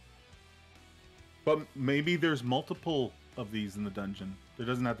 Yeah. But maybe there's multiple of these in the dungeon. There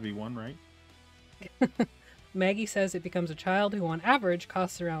doesn't have to be one, right? Maggie says it becomes a child who, on average,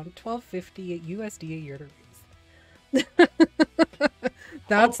 costs around $12.50 USD a year to raise.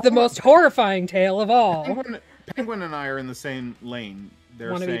 That's the most horrifying tale of all. Penguin and I are in the same lane.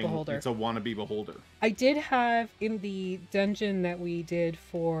 They're saying it's a wannabe beholder. I did have in the dungeon that we did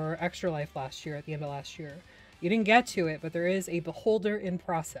for Extra Life last year, at the end of last year. You didn't get to it, but there is a beholder in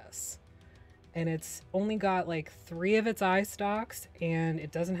process. And it's only got like 3 of its eye stalks, and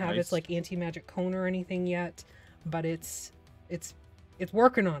it doesn't have its like anti-magic cone or anything yet, but it's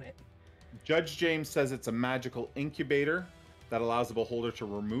working on it. Judge James says it's a magical incubator that allows the beholder to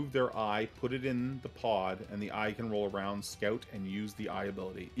remove their eye, put it in the pod, and the eye can roll around, scout, and use the eye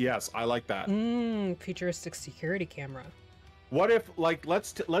ability. Yes, I like that. Futuristic security camera. What if, like,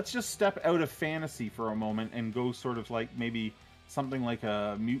 let's just step out of fantasy for a moment and go sort of like maybe something like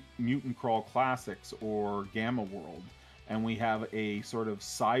a Mutant Crawl Classics or Gamma World, and we have a sort of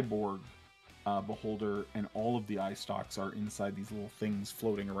cyborg beholder, and all of the eye stalks are inside these little things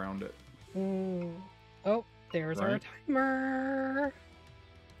floating around it. Oh, there's our timer.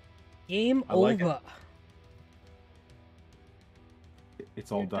 Game over.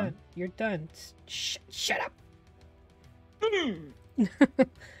 It's all done. You're done. Shut up.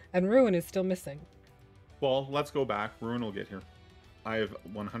 And Ruin is still missing. Well, let's go back. Ruin will get here. I have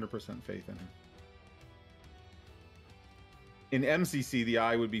 100% faith in him. In MCC, the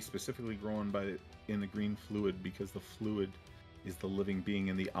eye would be specifically grown in the green fluid because the fluid is the living being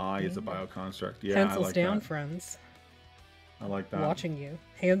and the eye is a bioconstruct. Yeah, Pencils I like down, that. friends. I like that. Watching you.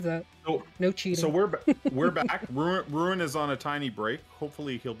 Hands up. Oh, no cheating. So we're back. Ruin is on a tiny break.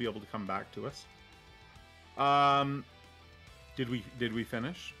 Hopefully he'll be able to come back to us. Did we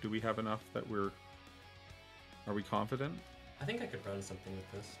finish? Do we have enough that are we confident? I think I could run something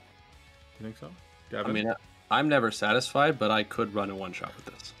with this. You think so? Devin? I mean, I'm never satisfied, but I could run a one-shot with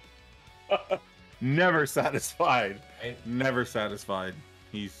this. Never satisfied. Right? Never satisfied.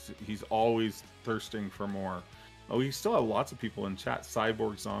 He's always thirsting for more. Oh, you still have lots of people in chat.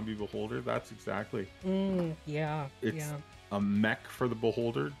 Cyborg Zombie Beholder. That's exactly. Yeah. It's a mech for the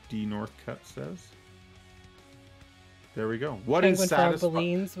Beholder. D Northcutt says. There we go. What is satisfied?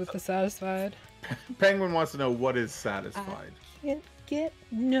 Penguin with the satisfied. Penguin wants to know what is satisfied. I can't get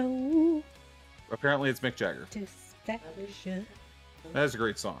no. Apparently, it's Mick Jagger. Satisfaction. That's a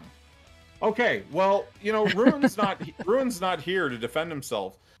great song. Okay, well, Ruin's not here to defend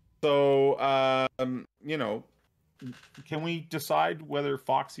himself. So, can we decide whether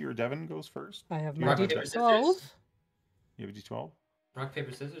Foxy or Devin goes first? I have my D12. You have a D12? Rock,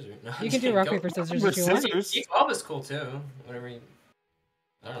 paper, scissors? Or... No, you can do rock, paper, scissors if you want. D12 is cool too. Whatever you...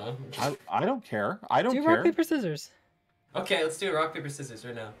 I don't know. I don't care. I don't care. Do rock, paper, scissors. Okay, let's do rock, paper, scissors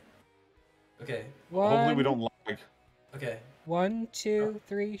right now. Okay. Hopefully we don't lag. Okay. 1, 2,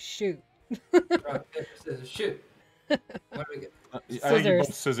 3, shoot. Rock, paper, scissors, shoot. What do we get?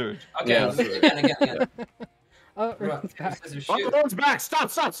 Scissors. Scissors. Okay, yeah, again. Oh, rock, paper, scissors, shoot. Ruin's back. Stop.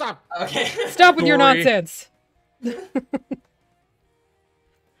 Okay. Stop with your nonsense.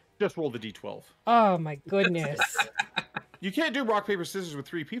 Just roll the D12. Oh my goodness. You can't do rock, paper, scissors with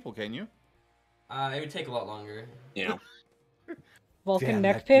 3 people, can you? It would take a lot longer. Yeah. Vulcan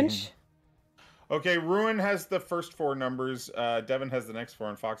neck pinch. Game. Okay, Ruin has the first 4 numbers. Devin has the next 4,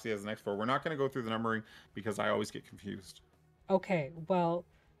 and Foxy has the next 4. We're not going to go through the numbering because I always get confused. Okay, well,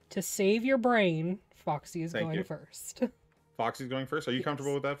 to save your brain, Foxy is going first. Foxy's going first. Are you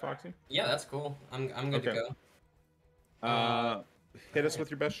comfortable with that, Foxy? Yeah, that's cool. I'm good to go. Hit us with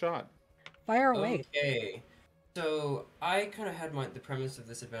your best shot. Fire away. Okay. So I kind of had the premise of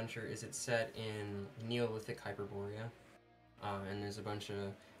this adventure is it's set in Neolithic Hyperborea, and there's a bunch of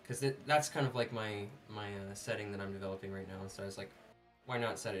because that's kind of like my setting that I'm developing right now. So I was like, why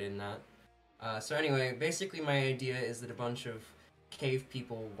not set it in that? So anyway, basically my idea is that a bunch of cave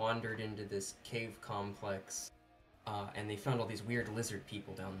people wandered into this cave complex, and they found all these weird lizard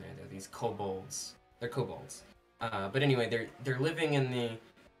people down there. They're these kobolds. They're kobolds. But anyway, they're living in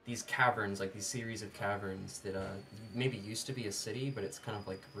these caverns, like these series of caverns that maybe used to be a city, but it's kind of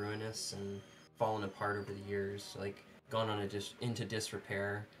like ruinous and fallen apart over the years, like gone on into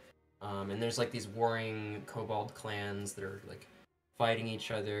disrepair. And there's like these warring kobold clans that are like fighting each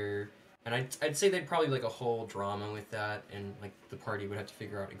other. And I'd say they'd probably like a whole drama with that, and like the party would have to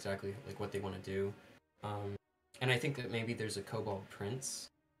figure out exactly like what they want to do. And I think that maybe there's a kobold prince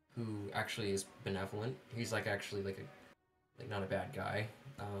who actually is benevolent. He's like actually like not a bad guy.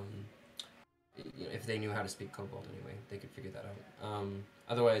 If they knew how to speak kobold anyway, they could figure that out.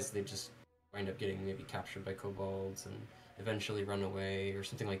 Otherwise, they just wind up getting maybe captured by kobolds and eventually run away or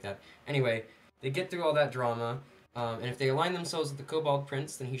something like that. Anyway, they get through all that drama. And if they align themselves with the Kobold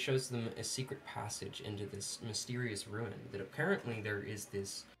Prince, then he shows them a secret passage into this mysterious ruin. That apparently there is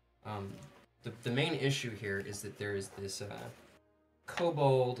this. The main issue here is that there is this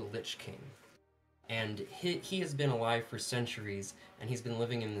Kobold Lich King, and he has been alive for centuries, and he's been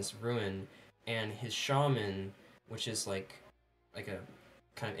living in this ruin. And his shaman, which is like a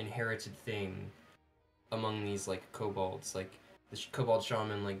kind of inherited thing among these like kobolds, like the Kobold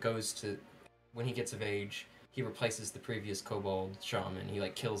shaman like goes to, when he gets of age, he replaces the previous kobold shaman. He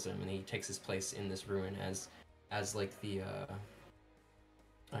like kills him, and he takes his place in this ruin as like the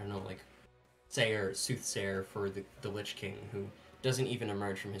I don't know, like soothsayer for the Lich King, who doesn't even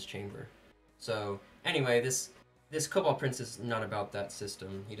emerge from his chamber. So anyway, this Kobold Prince is not about that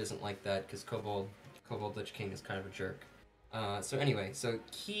system. He doesn't like that because Kobold Lich King is kind of a jerk. So anyway, so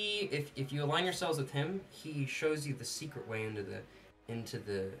if you align yourselves with him, he shows you the secret way into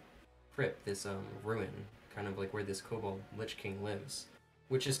the crypt, this ruin, kind of like where this Kobold Lich King lives,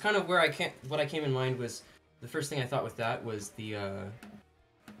 which is kind of where what I came in mind was, the first thing I thought with that was the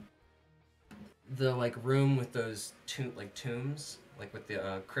like room with those tombs, like with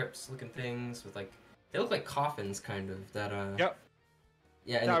the crypts looking things with like, they look like coffins kind of that Yep.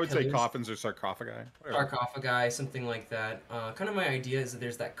 Yeah, I would say coffins or sarcophagi. Sarcophagi, something like that. Kind of my idea is that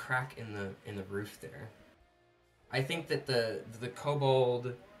there's that crack in the roof there. I think that the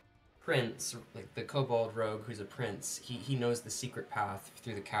Kobold Prince, like the Kobold Rogue who's a prince, he knows the secret path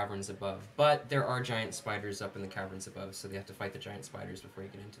through the caverns above. But there are giant spiders up in the caverns above, so they have to fight the giant spiders before you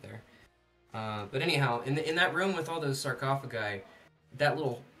get into there. But anyhow, in that room with all those sarcophagi,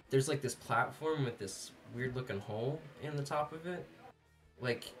 there's like this platform with this weird looking hole in the top of it.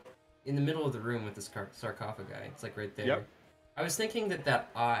 Like, in the middle of the room with the sarcophagi. It's like right there. Yep. I was thinking that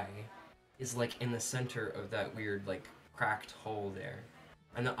eye is like in the center of that weird like cracked hole there.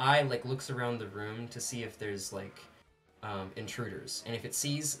 And the eye like looks around the room to see if there's like intruders. And if it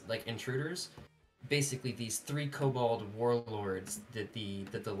sees like intruders, basically these 3 kobold warlords that the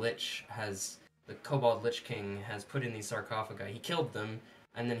Kobold Lich King has put in these sarcophagi. He killed them,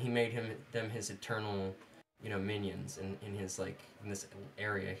 and then he made them his eternal, minions in his like in this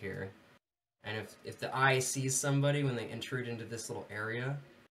area here. And if the eye sees somebody when they intrude into this little area,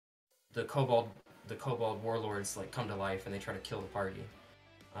 the kobold warlords like come to life and they try to kill the party.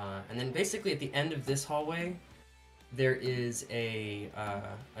 And then basically at the end of this hallway, there is a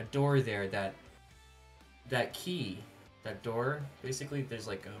door there that door, basically there's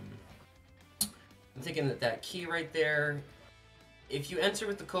like I'm thinking that key right there, if you enter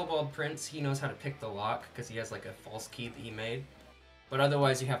with the Kobold Prince, he knows how to pick the lock because he has like a false key that he made. But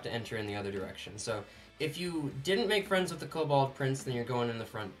otherwise you have to enter in the other direction. So if you didn't make friends with the Kobold Prince, then you're going in the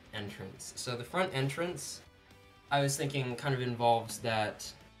front entrance. So the front entrance, I was thinking, kind of involves that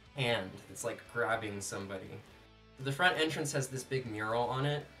hand that's like grabbing somebody. The front entrance has this big mural on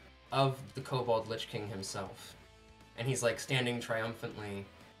it of the Kobold Lich King himself. And he's like standing triumphantly.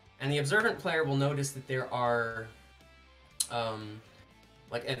 And the observant player will notice that there are,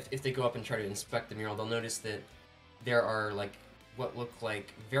 like if they go up and try to inspect the mural, they'll notice that there are like what look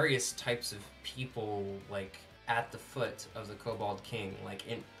like various types of people like at the foot of the Kobold King, like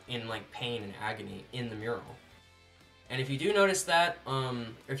in like pain and agony in the mural. And if you do notice that, or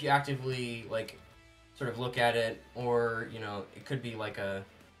if you actively like sort of look at it, or it could be like an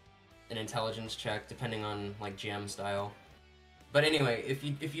intelligence check depending on like GM style. But anyway,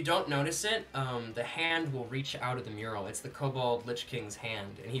 if you don't notice it, the hand will reach out of the mural. It's the Kobold Lich King's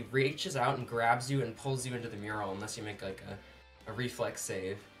hand, and he reaches out and grabs you and pulls you into the mural unless you make like a reflex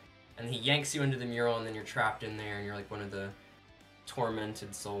save. And he yanks you into the mural, and then you're trapped in there, and you're like one of the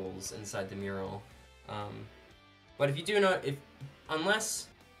tormented souls inside the mural. But if you do not,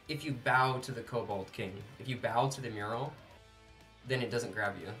 if you bow to the Kobold King, if you bow to the mural, then it doesn't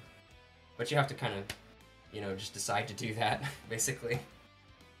grab you. But you have to kind of, just decide to do that, basically.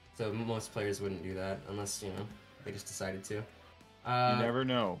 So most players wouldn't do that unless, they just decided to. You never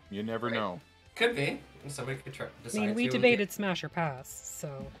know. You never know. Could be. Somebody could try. I mean, we debated Smash or Pass,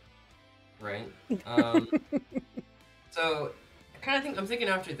 so. Right. So, I'm thinking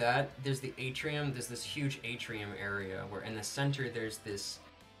after that, there's the atrium. There's this huge atrium area where in the center there's this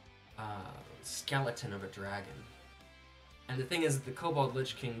skeleton of a dragon. And the thing is, the Kobold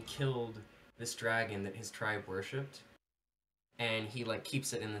Lich King killed this dragon that his tribe worshipped, and he like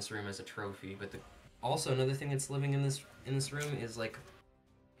keeps it in this room as a trophy. But also another thing that's living in this room is like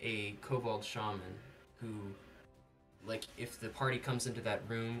a kobold shaman who, like, if the party comes into that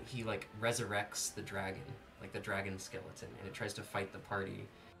room, he like resurrects the dragon, like the dragon skeleton, and it tries to fight the party,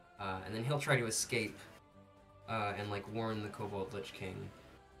 and then he'll try to escape and like warn the Kobold Lich King.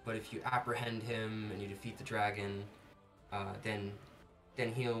 But if you apprehend him and you defeat the dragon, then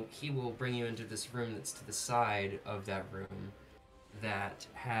he will bring you into this room that's to the side of that room that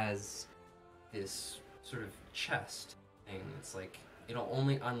has this sort of chest thing. It's like it'll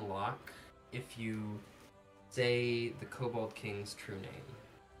only unlock if you say the Kobold King's true name.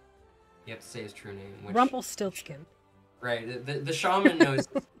 You have to say his true name. Which, Rumpelstiltskin. Right. The shaman knows.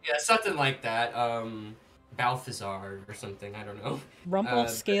 Yeah, something like that. Balthazar or something. I don't know.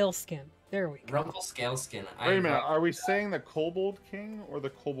 Rumpelstiltskin. There we go. Rumpelstiltskin. Wait a minute. Are we saying the Kobold King or the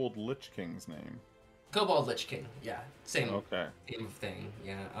Kobold Lich King's name? Kobold Lich King. Yeah. Same thing.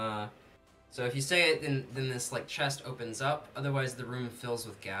 Yeah. So if you say it, then this like chest opens up. Otherwise, the room fills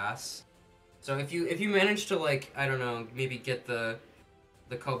with gas. So if you manage to, like, I don't know, maybe get the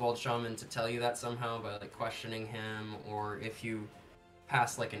Kobold Shaman to tell you that somehow by like questioning him, or if you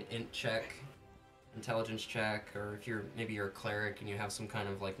pass like an int check, intelligence check, or if you're a cleric and you have some kind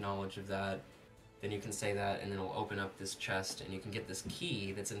of like knowledge of that, then you can say that, and then it'll open up this chest, and you can get this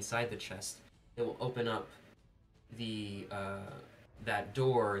key that's inside the chest. It will open up the that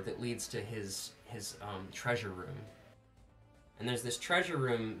door that leads to his treasure room. And there's this treasure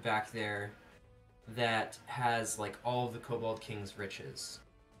room back there that has like all of the Kobold King's riches.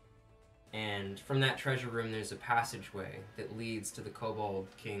 And from that treasure room there's a passageway that leads to the Kobold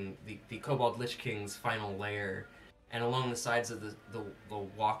King, the Kobold Lich King's final lair. And along the sides of the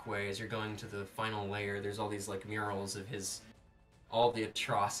walkway as you're going to the final lair, there's all these like murals of all the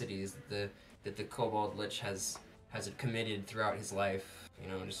atrocities that the Kobold Lich has committed throughout his life. You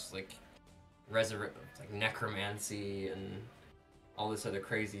know, just like like necromancy and all this other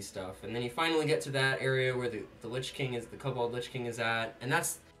crazy stuff. And then you finally get to that area where the Kobold Lich King is at, and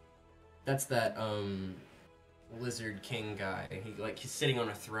that's that Lizard King guy. He's sitting on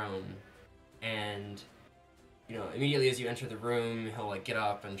a throne, and you know, immediately as you enter the room, he'll like get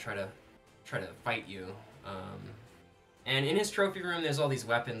up and try to fight you. And in his trophy room, there's all these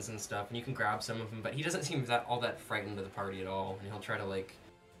weapons and stuff, and you can grab some of them, but he doesn't seem all that frightened of the party at all, and he'll try to like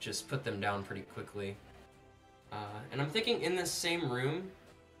just put them down pretty quickly. And I'm thinking in this same room,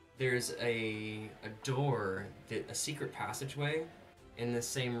 there's a door, a secret passageway in this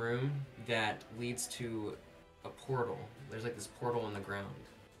same room that leads to a portal. There's like this portal in the ground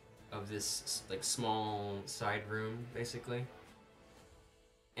of this like small side room, basically.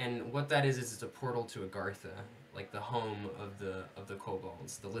 And what that is it's a portal to Agartha, like the home of the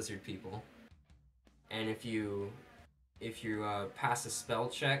kobolds, the lizard people. And if you pass a spell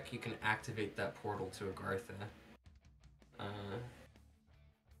check, you can activate that portal to Agartha.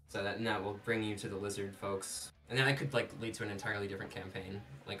 So that will bring you to the lizard folks, and then I could like lead to an entirely different campaign,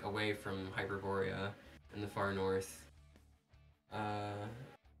 like away from Hyperborea in the far north.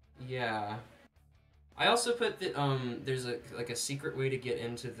 Yeah. I also put that there's a secret way to get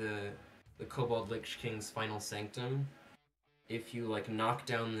into the Kobold Lich King's final sanctum. If you like knock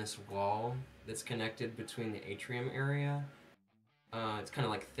down this wall that's connected between the atrium area, it's kind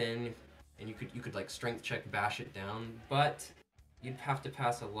of like thin, and you could like strength check bash it down, but you'd have to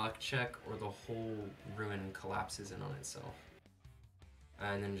pass a luck check or the whole ruin collapses in on itself,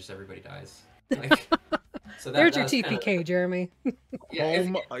 and then just everybody dies. Like, so there's your TPK, Jeremy.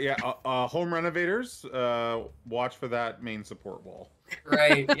 Home renovators, watch for that main support wall.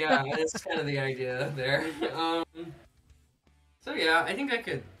 Right. Yeah, that's kind of the idea there. So yeah, I think I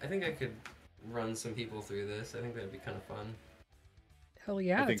could run some people through this. I think that'd be kind of fun. Hell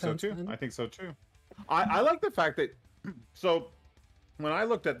yeah, I think so too. Fun. I think so too. I like the fact that so when I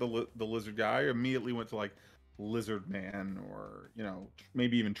looked at the lizard guy, I immediately went to like Lizard Man, or you know,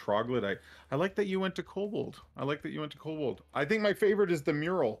 maybe even Troglodyte. I like that you went to Kobold. I think my favorite is the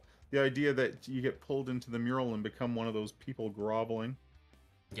mural. The idea that you get pulled into the mural and become one of those people groveling.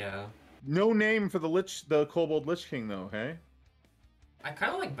 Yeah. No name for the Kobold Lich King though, hey? I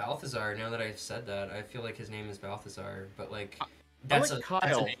kind of like Balthazar now that I've said that. I feel like his name is Balthazar, but like that's Kyle.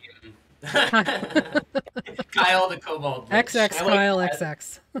 That's a name. Kyle the Kobold Lich. XX Kyle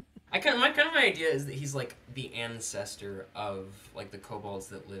XX. my idea is that he's like the ancestor of like the kobolds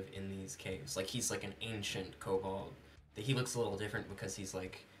that live in these caves. Like he's like an ancient kobold. That he looks a little different because he's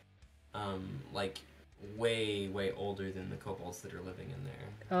like way older than the kobolds that are living in there.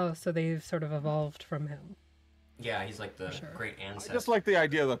 Oh, so they've sort of evolved from him. Yeah, he's like the great ancestor. I just like the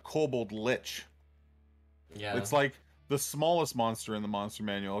idea of the kobold lich. Yeah. It's like the smallest monster in the monster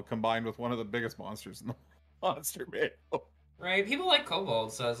manual combined with one of the biggest monsters in the monster manual. Right, people like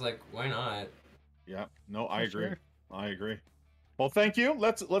kobolds, so I was like, why not? Yeah, no, I agree. Sure. I agree. Well, thank you.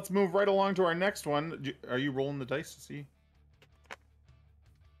 Let's move right along to our next one. Are you rolling the dice to see?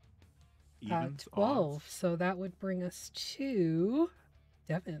 Evens, 12. odds? So that would bring us to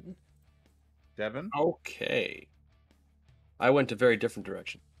Devin. Devin? Okay. I went a very different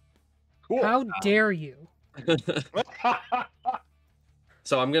direction. Cool. How dare you?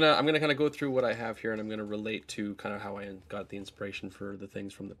 So I'm gonna kind of go through what I have here, and I'm gonna relate to kind of how I got the inspiration for the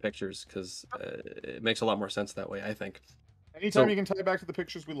things from the pictures, because it makes a lot more sense that way, I think. Anytime you can tie it back to the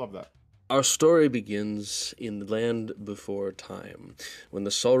pictures, we love that. Our story begins in the land before time, when the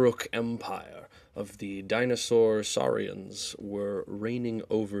Soruk Empire of the dinosaur Saurians were reigning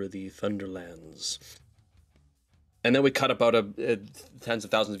over the Thunderlands. And then we cut about tens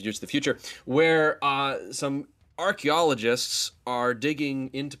of thousands of years to the future, where some archaeologists are digging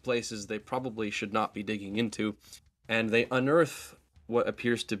into places they probably should not be digging into, and they unearth what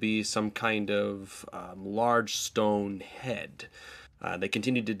appears to be some kind of large stone head. They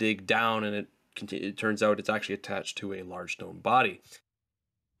continue to dig down, and it turns out it's actually attached to a large stone body.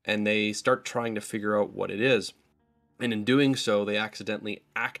 And they start trying to figure out what it is. And in doing so, they accidentally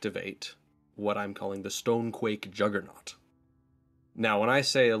activate what I'm calling the Stonequake Juggernaut. Now, when I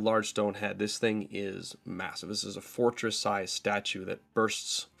say a large stone head, this thing is massive. This is a fortress-sized statue that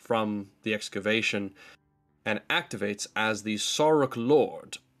bursts from the excavation and activates as the Soruk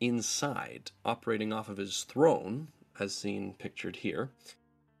Lord inside, operating off of his throne, as seen pictured here,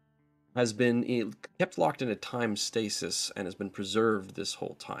 has been kept locked in a time stasis and has been preserved this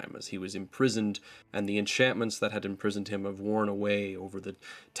whole time as he was imprisoned, and the enchantments that had imprisoned him have worn away over the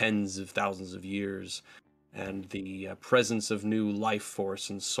tens of thousands of years, and the presence of new life force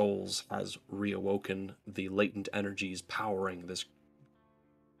and souls has reawoken the latent energies powering this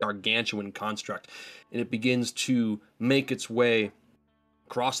gargantuan construct, and it begins to make its way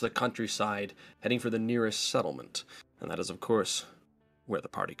across the countryside, heading for the nearest settlement. And that is, of course, where the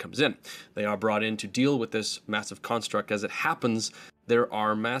party comes in. They are brought in to deal with this massive construct. As it happens, there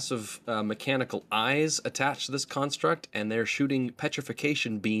are massive mechanical eyes attached to this construct, and they're shooting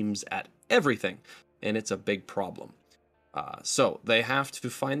petrification beams at everything, and it's a big problem. So they have to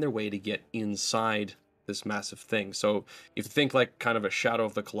find their way to get inside this massive thing. So if you think like kind of a Shadow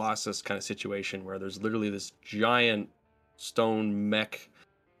of the Colossus kind of situation, where there's literally this giant stone mech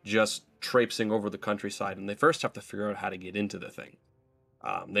just traipsing over the countryside, and they first have to figure out how to get into the thing.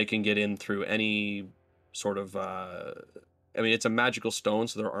 They can get in through any sort of I mean, it's a magical stone,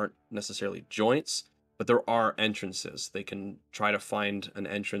 so there aren't necessarily joints, but there are entrances. They can try to find an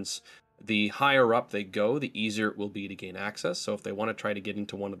entrance. The higher up they go, the easier it will be to gain access. So if they want to try to get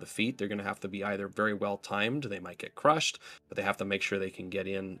into one of the feet, they're going to have to be either very well timed, they might get crushed, but they have to make sure they can get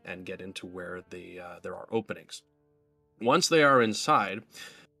in and get into where there are openings. Once they are inside,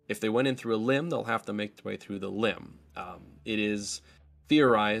 if they went in through a limb, they'll have to make their way through the limb. It is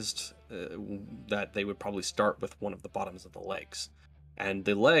theorized that they would probably start with one of the bottoms of the legs. And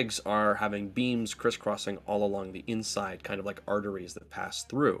the legs are having beams crisscrossing all along the inside, kind of like arteries that pass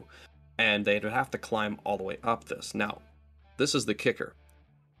through. And they'd have to climb all the way up this. Now, this is the kicker.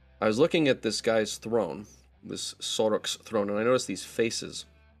 I was looking at this guy's throne, this Soruk's throne, and I noticed these faces.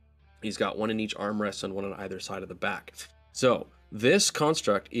 He's got one in each armrest and one on either side of the back. So, this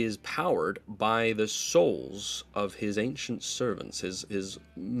construct is powered by the souls of his ancient servants, his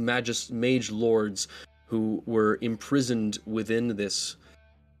mage lords who were imprisoned within this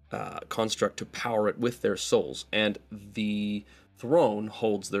construct to power it with their souls. And the throne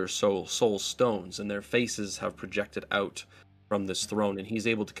holds their soul stones, and their faces have projected out from this throne, and he's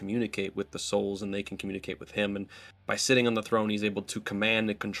able to communicate with the souls, and they can communicate with him. And by sitting on the throne, he's able to command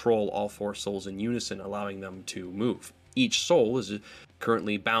and control all four souls in unison, allowing them to move. Each soul is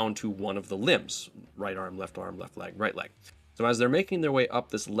currently bound to one of the limbs: right arm, left leg, right leg. So as they're making their way up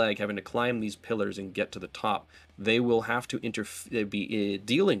this leg, having to climb these pillars and get to the top, they will have to be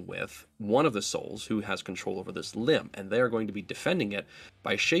dealing with one of the souls who has control over this limb, and they are going to be defending it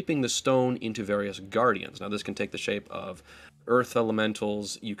by shaping the stone into various guardians. Now, this can take the shape of earth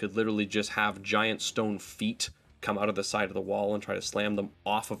elementals. You could literally just have giant stone feet come out of the side of the wall and try to slam them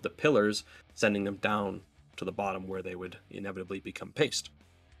off of the pillars, sending them down to the bottom where they would inevitably become paste.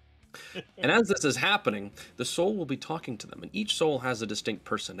 And as this is happening, the soul will be talking to them, and each soul has a distinct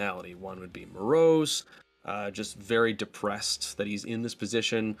personality. One would be morose, just very depressed that he's in this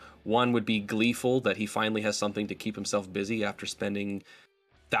position. One would be gleeful that he finally has something to keep himself busy after spending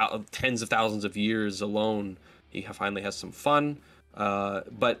tens of thousands of years alone. He finally has some fun,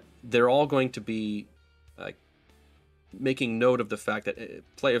 but they're all going to be making note of the fact that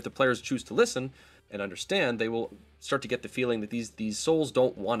if the players choose to listen and understand, they will start to get the feeling that these souls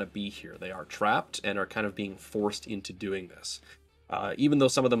don't want to be here. They are trapped and are kind of being forced into doing this. Even though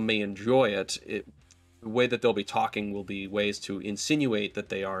some of them may enjoy it, the way that they'll be talking will be ways to insinuate that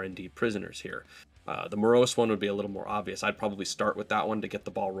they are indeed prisoners here. The morose one would be a little more obvious. I'd probably start with that one to get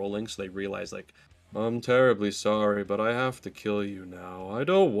the ball rolling so they realize, like, I'm terribly sorry, but I have to kill you now. I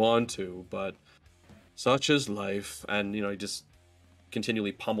don't want to, but such is life. And, he just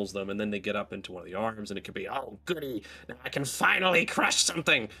continually pummels them, and then they get up into one of the arms, and it could be, oh, goody, now I can finally crush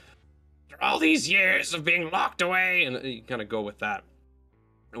something after all these years of being locked away, and you kind of go with that.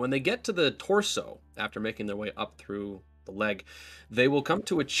 And when they get to the torso, after making their way up through the leg, they will come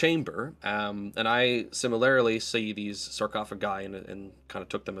to a chamber, and I similarly see these sarcophagi and kind of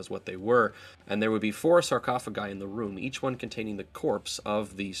took them as what they were, and there would be 4 sarcophagi in the room, each one containing the corpse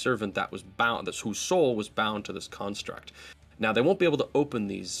of the servant that was bound, whose soul was bound to this construct. Now, they won't be able to open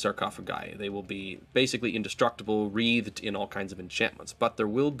these sarcophagi. They will be basically indestructible, wreathed in all kinds of enchantments, but there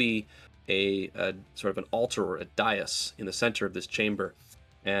will be a sort of an altar or a dais in the center of this chamber,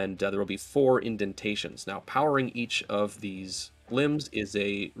 and there will be 4 indentations. Now, powering each of these limbs is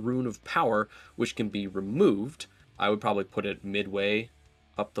a rune of power, which can be removed. I would probably put it midway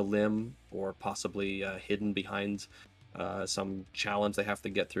up the limb, or possibly hidden behind some challenge they have to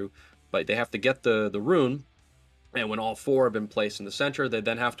get through. But they have to get the rune, and when all 4 have been placed in the center, they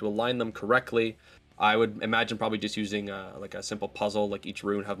then have to align them correctly. I would imagine probably just using like a simple puzzle, like each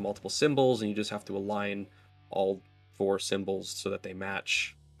rune have multiple symbols, and you just have to align all 4 symbols so that they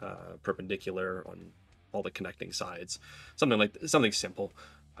match perpendicular on all the connecting sides. Something simple.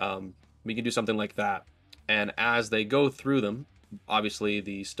 We can do something like that. And as they go through them, obviously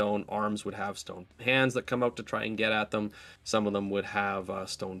the stone arms would have stone hands that come out to try and get at them. Some of them would have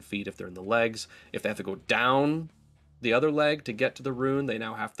stone feet if they're in the legs. If they have to go down the other leg to get to the rune, they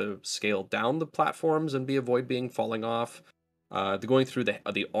now have to scale down the platforms and avoid being falling off. Going through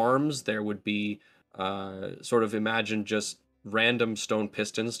the arms, there would be sort of imagine just random stone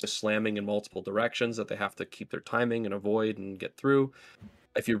pistons just slamming in multiple directions that they have to keep their timing and avoid and get through.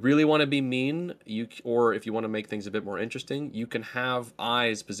 If you really want to be mean, or if you want to make things a bit more interesting, you can have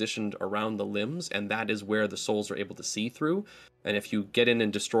eyes positioned around the limbs, and that is where the souls are able to see through. And if you get in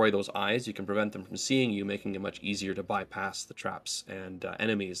and destroy those eyes, you can prevent them from seeing you, making it much easier to bypass the traps and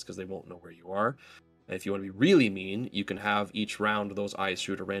enemies, because they won't know where you are. And if you want to be really mean, you can have each round of those eyes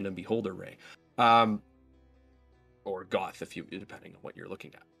shoot a random beholder ray. Or goth, depending on what you're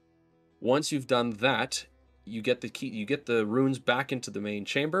looking at. Once you've done that, you get the key. You get the runes back into the main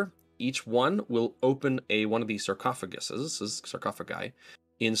chamber. Each one will open one of these sarcophagi.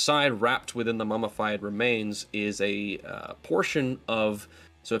 Inside, wrapped within the mummified remains, is a portion of.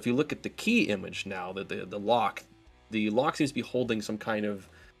 So if you look at the key image now, the lock seems to be holding some kind of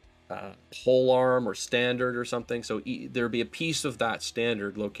pole arm or standard or something. So there'll be a piece of that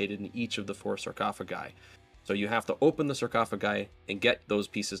standard located in each of the 4 sarcophagi. So you have to open the sarcophagi and get those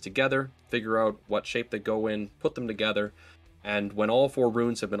pieces together, figure out what shape they go in, put them together, and when all 4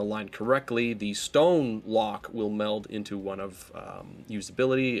 runes have been aligned correctly, the stone lock will meld into one of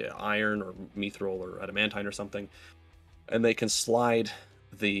usability, iron or mithril or adamantine or something, and they can slide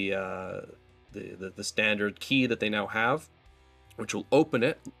the standard key that they now have, which will open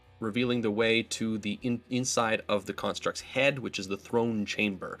it, revealing the way to the inside of the construct's head, which is the throne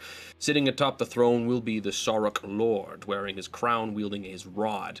chamber. Sitting atop the throne will be the Saruk Lord, wearing his crown, wielding his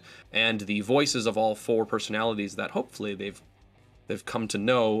rod, and the voices of all 4 personalities that hopefully they've come to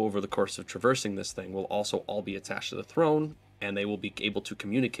know over the course of traversing this thing will also all be attached to the throne, and they will be able to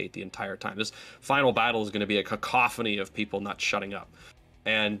communicate the entire time. This final battle is going to be a cacophony of people not shutting up.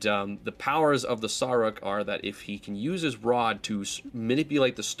 And the powers of the Saruk are that if he can use his rod to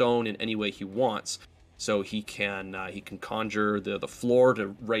manipulate the stone in any way he wants, so he can conjure the floor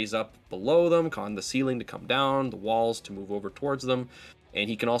to raise up below them, the ceiling to come down, the walls to move over towards them, and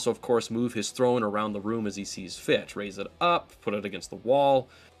he can also, of course, move his throne around the room as he sees fit, raise it up, put it against the wall.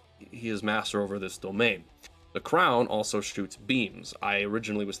 He is master over this domain. The crown also shoots beams. I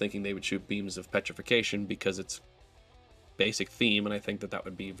originally was thinking they would shoot beams of petrification because it's basic theme, and I think that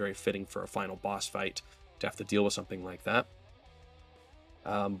would be very fitting for a final boss fight to have to deal with something like that.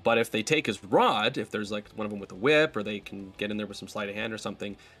 But if they take his rod, if there's like one of them with a whip, or they can get in there with some sleight of hand or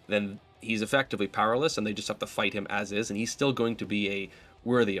something, then he's effectively powerless, and they just have to fight him as is, and he's still going to be a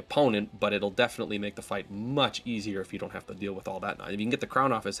worthy opponent, but it'll definitely make the fight much easier if you don't have to deal with all that. Now, if you can get the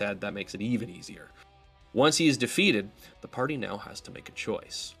crown off his head, that makes it even easier. Once he is defeated, the party now has to make a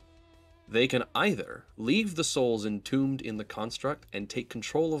choice. They can either leave the souls entombed in the construct and take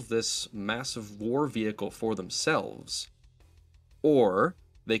control of this massive war vehicle for themselves, or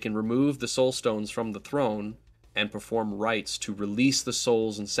they can remove the soul stones from the throne and perform rites to release the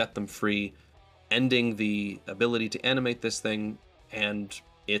souls and set them free, ending the ability to animate this thing and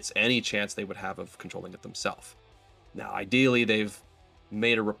it's any chance they would have of controlling it themselves. Now, ideally, they've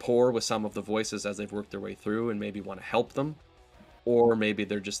made a rapport with some of the voices as they've worked their way through and maybe want to help them. Or maybe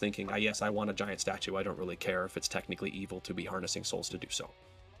they're just thinking, yes, I want a giant statue. I don't really care if it's technically evil to be harnessing souls to do so.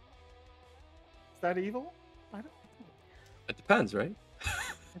 Is that evil? I don't know. It depends, right?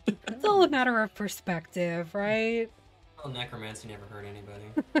 It's all a matter of perspective, right? Well, necromancy never hurt anybody.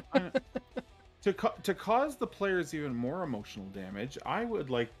 To cause the players even more emotional damage, I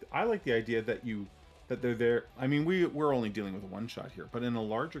like the idea that they're there. I mean, we're only dealing with a one shot here, but in a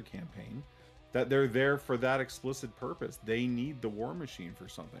larger campaign, that they're there for that explicit purpose. They need the war machine for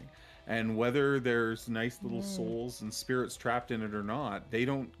something, and whether there's nice little souls and spirits trapped in it or not, they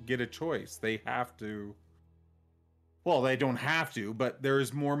don't get a choice. They have to. Well, they don't have to, but there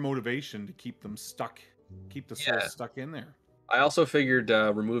is more motivation to keep them stuck, keep the souls stuck in there. I also figured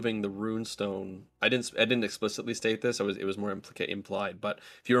removing the rune stone. I didn't explicitly state this. It was more implied. But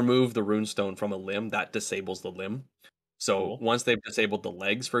if you remove the rune stone from a limb, that disables the limb. So once they've disabled the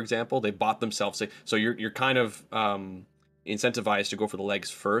legs, for example, they bought themselves. So you're kind of incentivized to go for the legs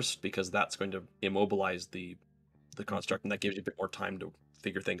first, because that's going to immobilize the construct, and that gives you a bit more time to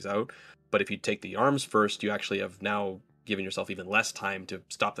figure things out. But if you take the arms first, you actually have now given yourself even less time to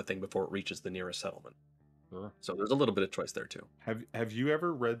stop the thing before it reaches the nearest settlement. Sure. So there's a little bit of choice there too. Have you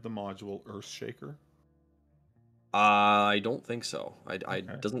ever read the module Earthshaker? I don't think so.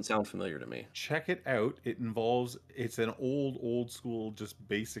 It doesn't sound familiar to me. Check it out. It's an old school, just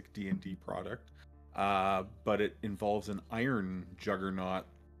basic D&D product, but it involves an iron juggernaut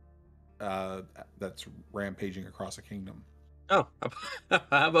that's rampaging across a kingdom. Oh,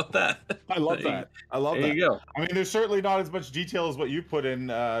 how about that? I love that. I love that. There you go. I mean, there's certainly not as much detail as what you put in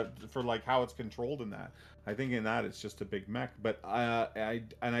for like how it's controlled in that. I think in that it's just a big mech. But I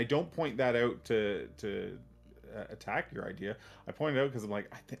don't point that out to attack your idea. I point it out because I'm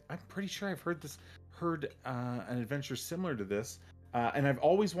like, I'm pretty sure I've heard an adventure similar to this, and I've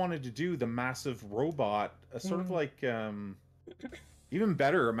always wanted to do the massive robot, sort of like even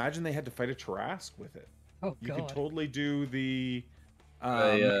better. Imagine they had to fight a Tarrasque with it. Oh, you God. could totally do the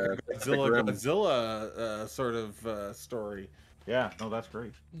Godzilla sort of story. Yeah, no, that's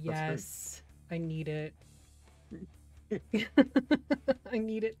great. Yes, I need it. I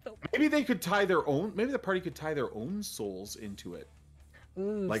need it though. Maybe they could tie their own. Maybe the party could tie their own souls into it.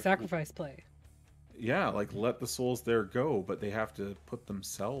 Ooh, like sacrifice play. Yeah, like let the souls there go, but they have to put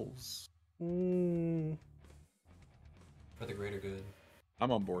themselves. For the greater good.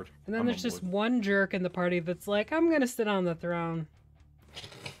 I'm on board. And then there's just one jerk in the party that's like, I'm gonna sit on the throne.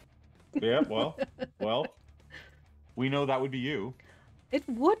 Yeah, well, we know that would be you. It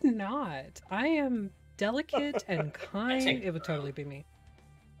would not. I am delicate and kind. It would totally be me.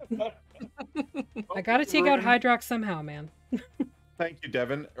 I gotta take out Hydrox somehow, man. Thank you,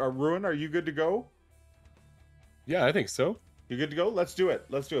 Devin. Ruin, are you good to go? Yeah, I think so. You good to go? Let's do it.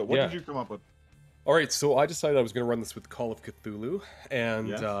 What did you come up with? All right, so I decided I was going to run this with Call of Cthulhu, and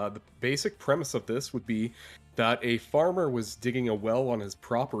the basic premise of this would be that a farmer was digging a well on his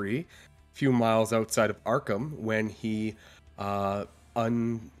property a few miles outside of Arkham when he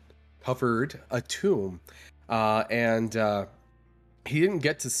uncovered a tomb, and he didn't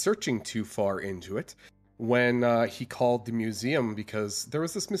get to searching too far into it when he called the museum, because there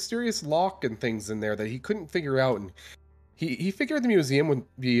was this mysterious lock and things in there that he couldn't figure out, and he figured the museum would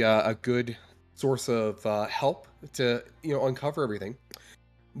be a good source of help to uncover everything.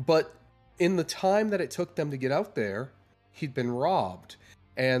 But in the time that it took them to get out there, he'd been robbed,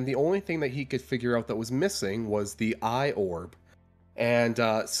 and the only thing that he could figure out that was missing was the eye orb. And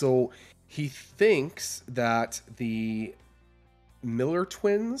so he thinks that the Miller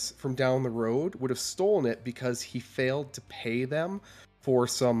twins from down the road would have stolen it because he failed to pay them for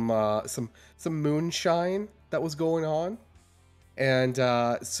some moonshine that was going on. And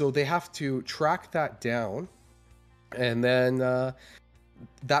so they have to track that down, and then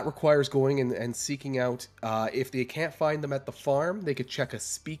that requires going and seeking out, if they can't find them at the farm, they could check a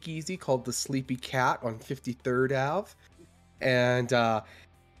speakeasy called the Sleepy Cat on 53rd Ave, and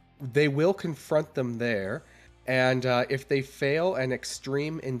they will confront them there. And if they fail an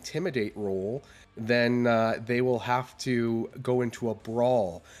extreme intimidate roll, then they will have to go into a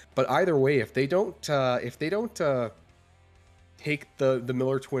brawl. But either way, if they don't take the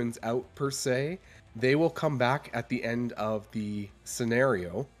Miller twins out per se, they will come back at the end of the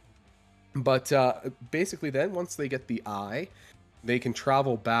scenario. But basically, then once they get the eye, they can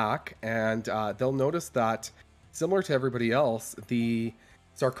travel back, and they'll notice that, similar to everybody else, the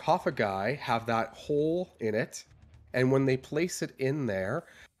sarcophagi have that hole in it, and when they place it in there,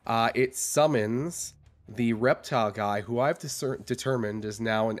 it summons the reptile guy, who I've determined is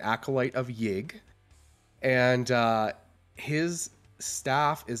now an acolyte of Yig, and his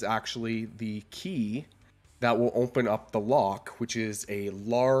staff is actually the key that will open up the lock, which is a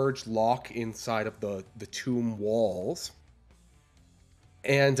large lock inside of the tomb walls.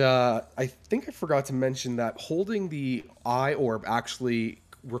 And I think I forgot to mention that holding the eye orb actually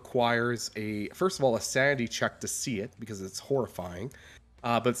requires first of all, a sanity check to see it, because it's horrifying.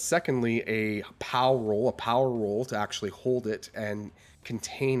 But secondly, a power roll to actually hold it and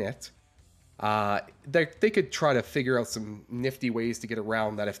contain it. They could try to figure out some nifty ways to get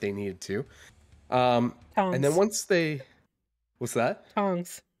around that if they needed to. Tongs. And then once they... What's that?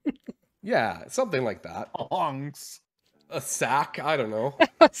 Tongs. Yeah, something like that. Tongs. A sack? I don't know.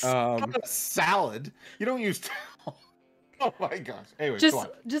 A salad? You don't use... Oh my gosh. Anyway, just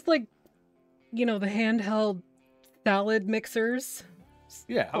like, the handheld salad mixers.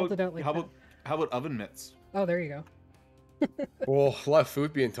 Yeah. Hold it out like that. How about oven mitts? Oh, there you go. Well, a lot of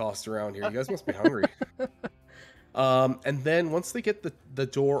food being tossed around here. You guys must be hungry. And then once they get the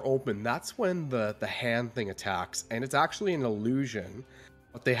door open, that's when the hand thing attacks. And it's actually an illusion.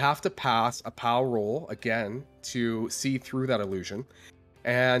 But they have to pass a power roll, again, to see through that illusion.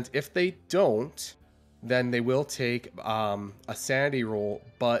 And if they don't, then they will take a sanity roll.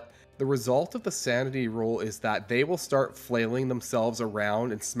 But the result of the sanity roll is that they will start flailing themselves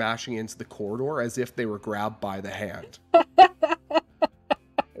around and smashing into the corridor as if they were grabbed by the hand.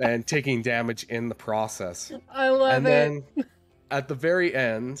 And taking damage in the process. I love it. And then at the very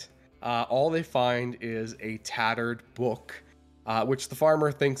end, all they find is a tattered book, which the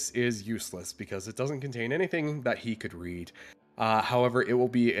farmer thinks is useless because it doesn't contain anything that he could read. However, it will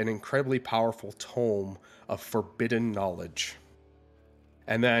be an incredibly powerful tome of forbidden knowledge.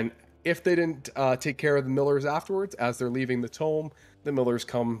 And then, if they didn't take care of the Millers afterwards, as they're leaving the tome, the Millers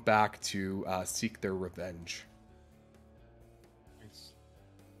come back to seek their revenge.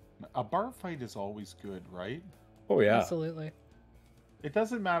 A bar fight is always good, right? Oh yeah, absolutely. It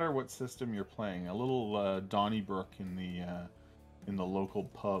doesn't matter what system you're playing. A little Donnybrook in the local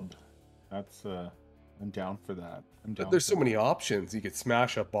pub. That's I'm down for that. There's so many options. You could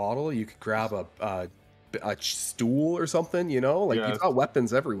smash a bottle. You could grab a stool or something. You've got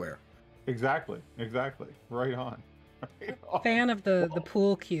weapons everywhere. Exactly. Right on. Fan of the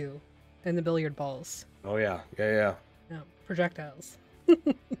pool cue and the billiard balls. Oh yeah. Yeah, projectiles.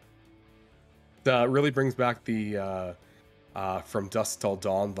 Really brings back the From Dusk Till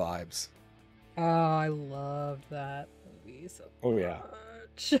Dawn vibes. Oh, I love that movie so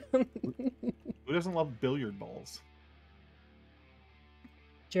much. Who doesn't love billiard balls?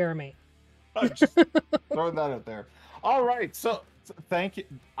 Jeremy. I'm just throwing that out there. All right, so thank you.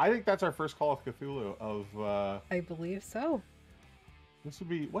 I think that's our first Call of Cthulhu of... I believe so. This would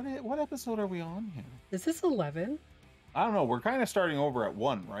be... What episode are we on here? Is this 11? I don't know. We're kind of starting over at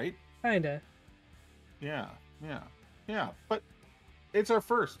 1, right? Kinda. Yeah. But it's our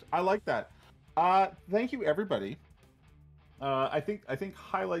first. I like that. Thank you, everybody. I think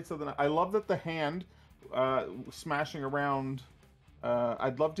highlights of the night. I love that the hand smashing around.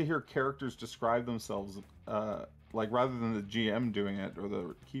 I'd love to hear characters describe themselves, rather than the GM doing it or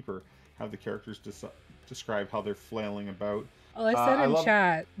the keeper, have the characters describe how they're flailing about. Well, I said in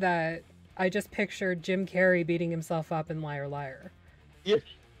chat that I just pictured Jim Carrey beating himself up in Liar Liar. Yeah.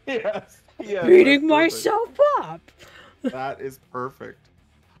 Yes. Beating myself up. That is perfect.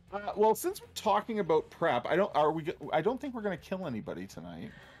 Well, since we're talking about prep, I don't think we're gonna kill anybody tonight.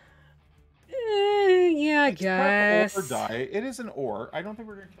 Yeah, I guess. Prep or die. It is an or. I don't think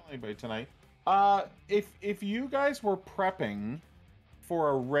we're gonna kill anybody tonight. If you guys were prepping for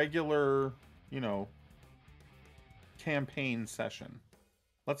a regular, campaign session,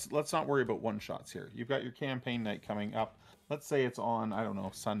 let's not worry about one shots here. You've got your campaign night coming up. Let's say it's on, I don't know,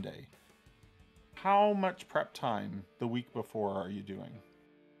 Sunday. How much prep time the week before are you doing?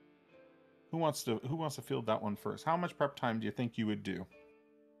 Who wants to field that one first? How much prep time do you think you would do?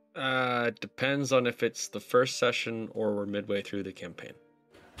 Depends on if it's the first session or we're midway through the campaign.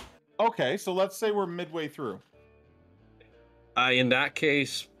 Okay, so let's say we're midway through. In that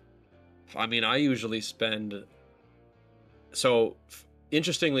case, I mean, I usually spend. So,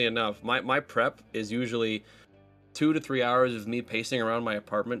 interestingly enough, my prep is usually 2 to 3 hours of me pacing around my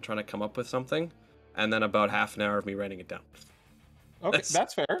apartment trying to come up with something, and then about half an hour of me writing it down. Okay,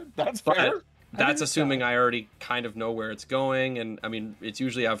 that's fair. That's fair. That's assuming I already kind of know where it's going, and I mean, it's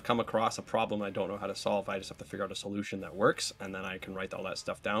usually I've come across a problem I don't know how to solve. I just have to figure out a solution that works, and then I can write all that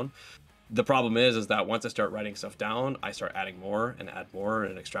stuff down. The problem is that once I start writing stuff down, I start adding more, and it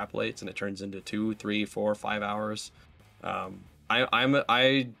extrapolates, and it turns into 2, 3, 4, 5 hours. I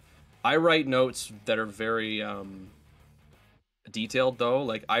write notes that are very detailed, though.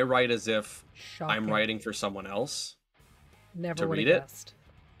 Like, I write as if I'm writing for someone else Never to read it.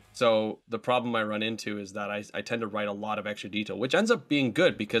 So the problem I run into is that I tend to write a lot of extra detail, which ends up being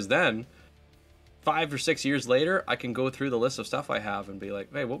good, because then 5 or 6 years later, I can go through the list of stuff I have and be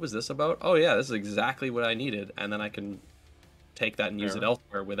like, hey, what was this about? Oh yeah, this is exactly what I needed. And then I can take that and use it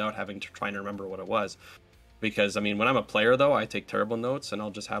elsewhere without having to try and remember what it was. Because, I mean, when I'm a player, though, I take terrible notes, and I'll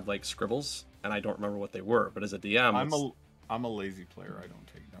just have, like, scribbles, and I don't remember what they were. But as a DM... I'm a lazy player. I don't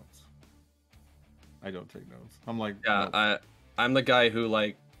take notes. I'm like... Yeah, nope. I'm the guy who,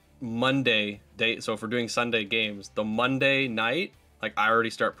 like, Monday day. So if we're doing Sunday games, the Monday night, like, I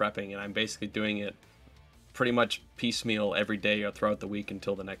already start prepping, and I'm basically doing it pretty much piecemeal every day or throughout the week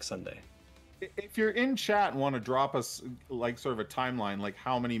until the next Sunday. If you're in chat and want to drop us, like, sort of a timeline, like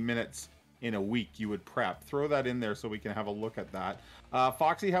how many minutes in a week you would prep, throw that in there so we can have a look at that.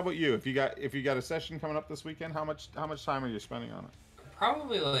 Foxy, how about you? If you got a session coming up this weekend, how much time are you spending on it?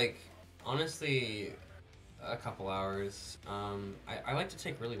 Probably, like, honestly, a couple hours. I like to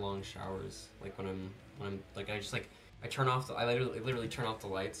take really long showers, like when I'm like, I turn off I literally turn off the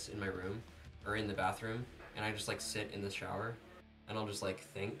lights in my room or in the bathroom, and I just, like, sit in the shower, and I'll just, like,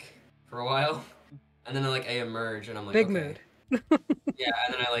 think for a while, and then I emerge, and I'm like, big okay. mood. Yeah,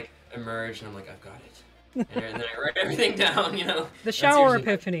 and then I, like, emerge, and I'm like, I've got it. And then I write everything down, you know. The shower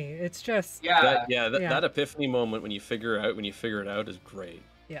epiphany. It's just that epiphany moment when you figure it out is great.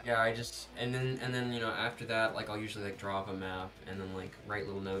 Yeah, I just and then you know, after that, like, I'll usually, like, draw up a map and then, like, write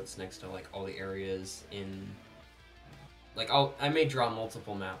little notes next to, like, all the areas in, like, I may draw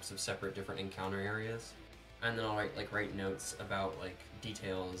multiple maps of separate different encounter areas, and then I'll write notes about, like,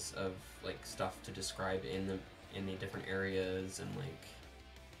 details of, like, stuff to describe in the different areas, and, like,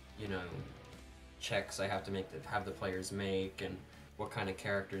 you know, checks I have to have the players make, and what kind of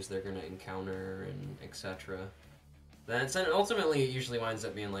characters they're gonna encounter, and etc. And ultimately, it usually winds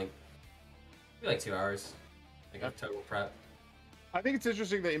up being like 2 hours, like, a total prep. I think it's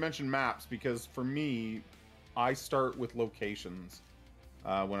interesting that you mentioned maps, because for me, I start with locations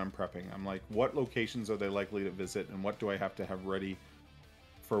when I'm prepping. I'm like, what locations are they likely to visit, and what do I have to have ready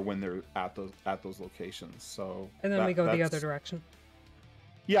for when they're at those locations? So and then we go the other direction.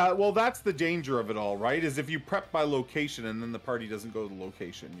 Yeah, well, that's the danger of it all, right? Is if you prep by location and then the party doesn't go to the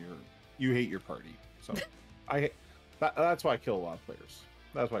location, you hate your party. So that's why I kill a lot of players.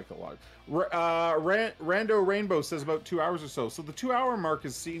 That's why I kill a lot. Rando Rainbow says about 2 hours or so. So the 2 hour mark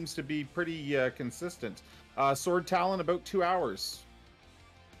seems to be pretty consistent. Sword Talon, about 2 hours.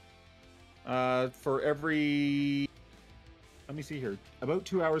 For every... Let me see here. About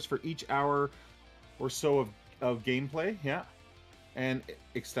 2 hours for each hour or so of gameplay. Yeah. And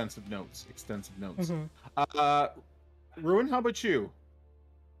extensive notes. Ruin, how about you?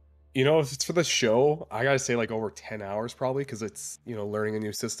 You know, if it's for the show, I gotta say, like, over 10 hours probably, because it's, you know, learning a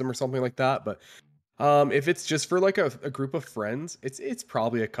new system or something like that. But if it's just for, like, a group of friends, it's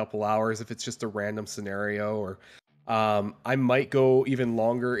probably a couple hours if it's just a random scenario. Or I might go even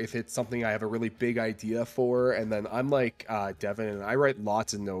longer if it's something I have a really big idea for. And then I'm like Devin, and I write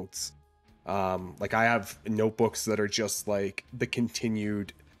lots of notes. Like, I have notebooks that are just like the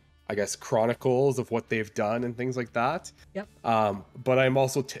continued, I guess, chronicles of what they've done and things like that. Yep. But I'm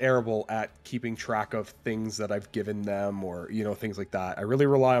also terrible at keeping track of things that I've given them, or, you know, things like that. I really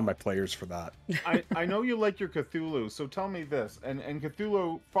rely on my players for that. I know you like your Cthulhu, so tell me this. And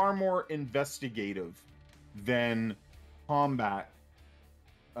Cthulhu, far more investigative than combat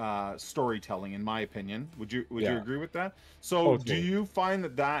storytelling, in my opinion. Would you agree with that? So do you find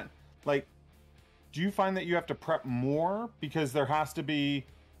that do you find that you have to prep more, because there has to be,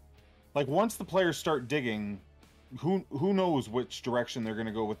 like, once the players start digging, who knows which direction they're going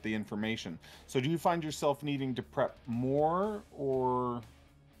to go with the information? So do you find yourself needing to prep more, or?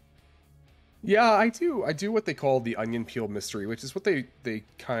 Yeah, I do. I do what they call the onion peel mystery, which is what they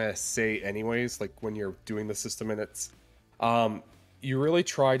kind of say anyways, like, when you're doing the system, and it's you really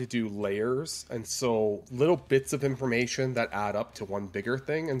try to do layers, and so little bits of information that add up to one bigger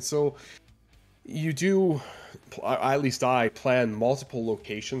thing. And so You do, at least I plan multiple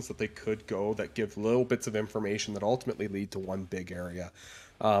locations that they could go that give little bits of information that ultimately lead to one big area.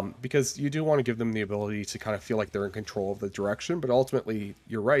 Because you do want to give them the ability to kind of feel like they're in control of the direction, but ultimately,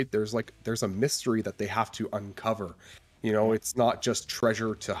 you're right. There's a mystery that they have to uncover. You know, it's not just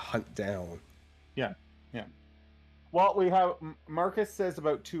treasure to hunt down. Yeah, yeah. Well, we have Marcus says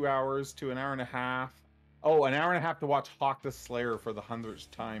about 2 hours to an hour and a half. Oh, an hour and a half to watch Hawk the Slayer for the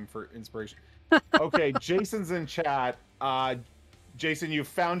 100th time for inspiration. Okay, Jason's in chat. Jason, you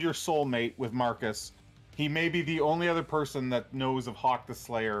found your soulmate with Marcus. He may be the only other person that knows of Hawk the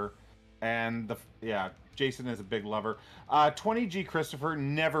Slayer, and Jason is a big lover. 20G Christopher,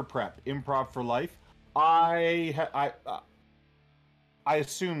 never prep, improv for life. I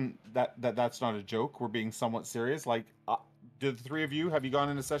assume that's not a joke. We're being somewhat serious. Like, do the three of you have you gone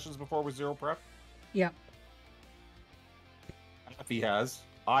into sessions before with zero prep? Yep. Aphi has.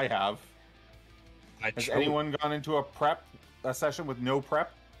 I have. Has anyone gone into a session with no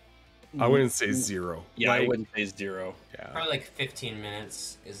prep? I wouldn't say zero. Yeah, I wouldn't say zero. Yeah. Probably like 15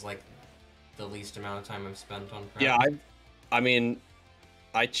 minutes is like the least amount of time I've spent on prep. Yeah, I mean,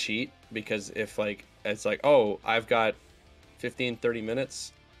 I cheat because if like it's like, oh, I've got 15-30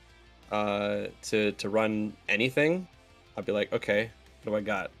 minutes to run anything, I'd be like, okay, what do I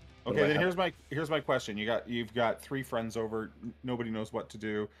got? Okay, then here's my question. You've got 3 friends over, nobody knows what to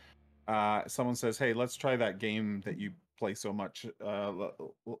do. Someone says, "Hey, let's try that game that you play so much."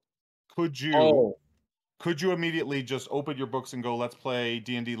 Could you immediately just open your books and go, "Let's play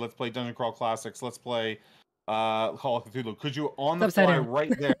D&D, let's play Dungeon Crawl Classics, let's play Call of Cthulhu"? Could you on the fly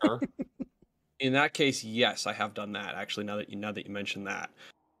right there? In that case, yes, I have done that. Actually, now that you mentioned that,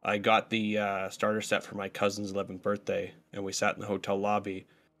 I got the starter set for my cousin's 11th birthday, and we sat in the hotel lobby.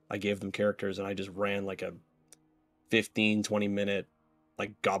 I gave them characters, and I just ran like a 15-20 minute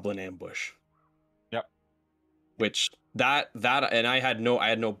like goblin ambush. Yep. Which that and I had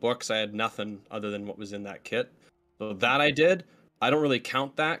no books, I had nothing other than what was in that kit. So that I did. I don't really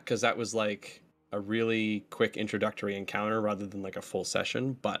count that because that was like a really quick introductory encounter rather than like a full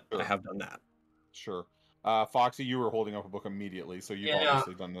session, but I have done that. Sure. Foxy, you were holding up a book immediately, so you've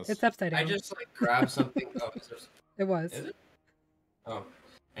obviously done this. It's upside down. I just like grabbed something. It was. Is it? Oh.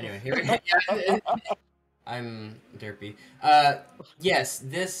 Anyway, here we go. I'm derpy. Yes,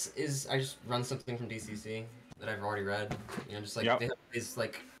 this is. I just run something from DCC that I've already read. You know, just like they have these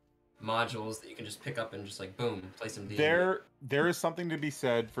like modules that you can just pick up and just like boom, play some D&D. There is something to be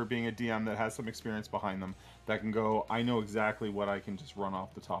said for being a DM that has some experience behind them that can go, I know exactly what I can just run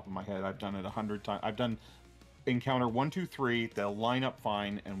off the top of my head. I've done it 100 times. I've done encounter 1, 2, 3. They'll line up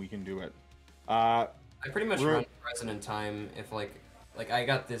fine, and we can do it. I pretty much run present in time if like I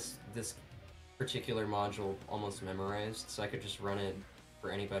got this particular module almost memorized, so I could just run it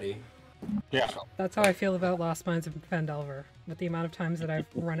for anybody. Yeah. That's how I feel about Lost Mines of Phandelver. With the amount of times that I've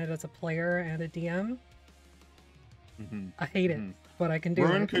run it as a player and a DM, I hate it, but I can do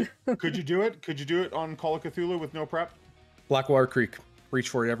it. Could you do it? Could you do it on Call of Cthulhu with no prep? Blackwater Creek. Reach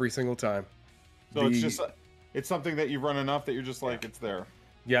for it every single time. So it's something that you run enough that you're just like, it's there.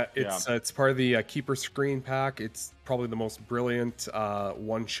 Yeah, it's part of the Keeper Screen Pack. It's probably the most brilliant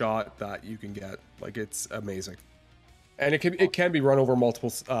one shot that you can get. Like, it's amazing, and it can be run over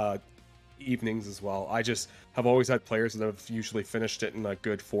multiple evenings as well. I just have always had players that have usually finished it in a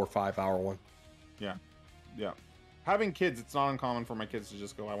good 4 or 5 hour one. Yeah. Having kids, it's not uncommon for my kids to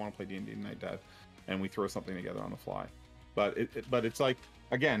just go, "I want to play D&D tonight, Dad," and we throw something together on the fly. But it's like,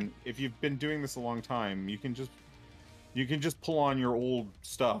 again, if you've been doing this a long time, you can just pull on your old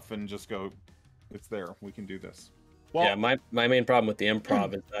stuff and just go, it's there. We can do this. Well, yeah, my main problem with the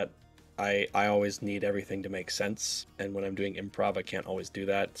improv is that I always need everything to make sense, and when I'm doing improv, I can't always do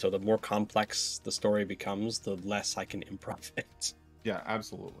that. So the more complex the story becomes, the less I can improv it. Yeah,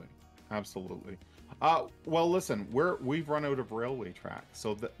 absolutely. Well, listen, we've run out of railway track,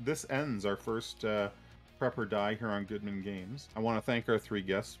 so this ends our first Prep or Die here on Goodman Games. I want to thank our 3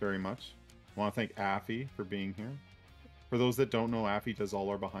 guests very much. I want to thank Aphi for being here. For those that don't know, Aphi does all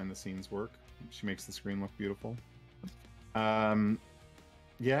our behind-the-scenes work. She makes the screen look beautiful.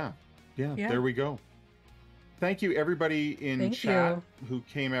 Yeah, there we go. Thank you, everybody in chat who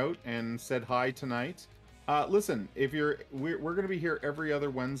came out and said hi tonight. Listen, if we're going to be here every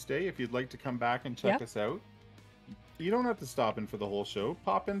other Wednesday. If you'd like to come back and check us out, you don't have to stop in for the whole show.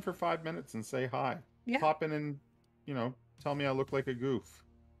 Pop in for 5 minutes and say hi. Yeah. Pop in and, tell me I look like a goof.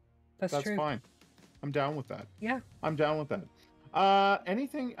 That's true. Fine. I'm down with that. Yeah. I'm down with that.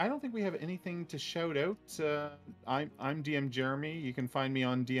 Anything? I don't think we have anything to shout out. I'm DM Jeremy. You can find me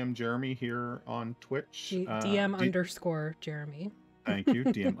on DM Jeremy here on Twitch. DM _ Jeremy. Thank you,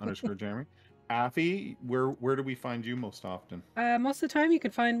 DM _ Jeremy. Aphi, where do we find you most often? Most of the time you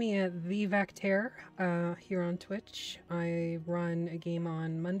can find me at the Vactaire here on Twitch. I run a game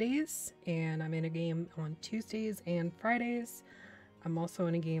on Mondays, and I'm in a game on Tuesdays and Fridays. I'm also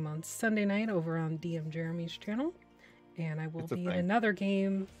in a game on Sunday night over on DM Jeremy's channel. And I will be in another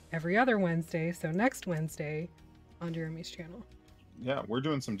game every other Wednesday, so next Wednesday on Jeremy's channel. Yeah, we're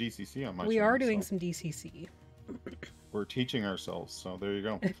doing some DCC on my channel. We are doing some DCC. We're teaching ourselves, so there you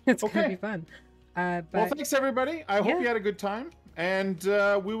go. It's going to be fun. Well, thanks everybody. I hope you had a good time. And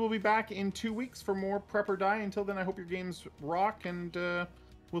we will be back in 2 weeks for more Prep or Die. Until then, I hope your games rock, and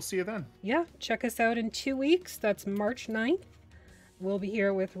we'll see you then. Yeah, check us out in 2 weeks. That's March 9th. We'll be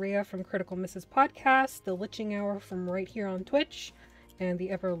here with Rhea from Critical Misses Podcast, the Liching Hour from right here on Twitch, and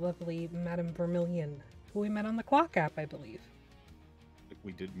the ever lovely Madame Vermilion, who we met on the Clock app, I believe.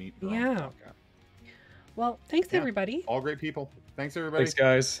 We did meet her on the Clock app. Well, thanks everybody. All great people. Thanks everybody. Thanks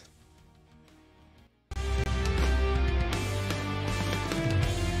guys.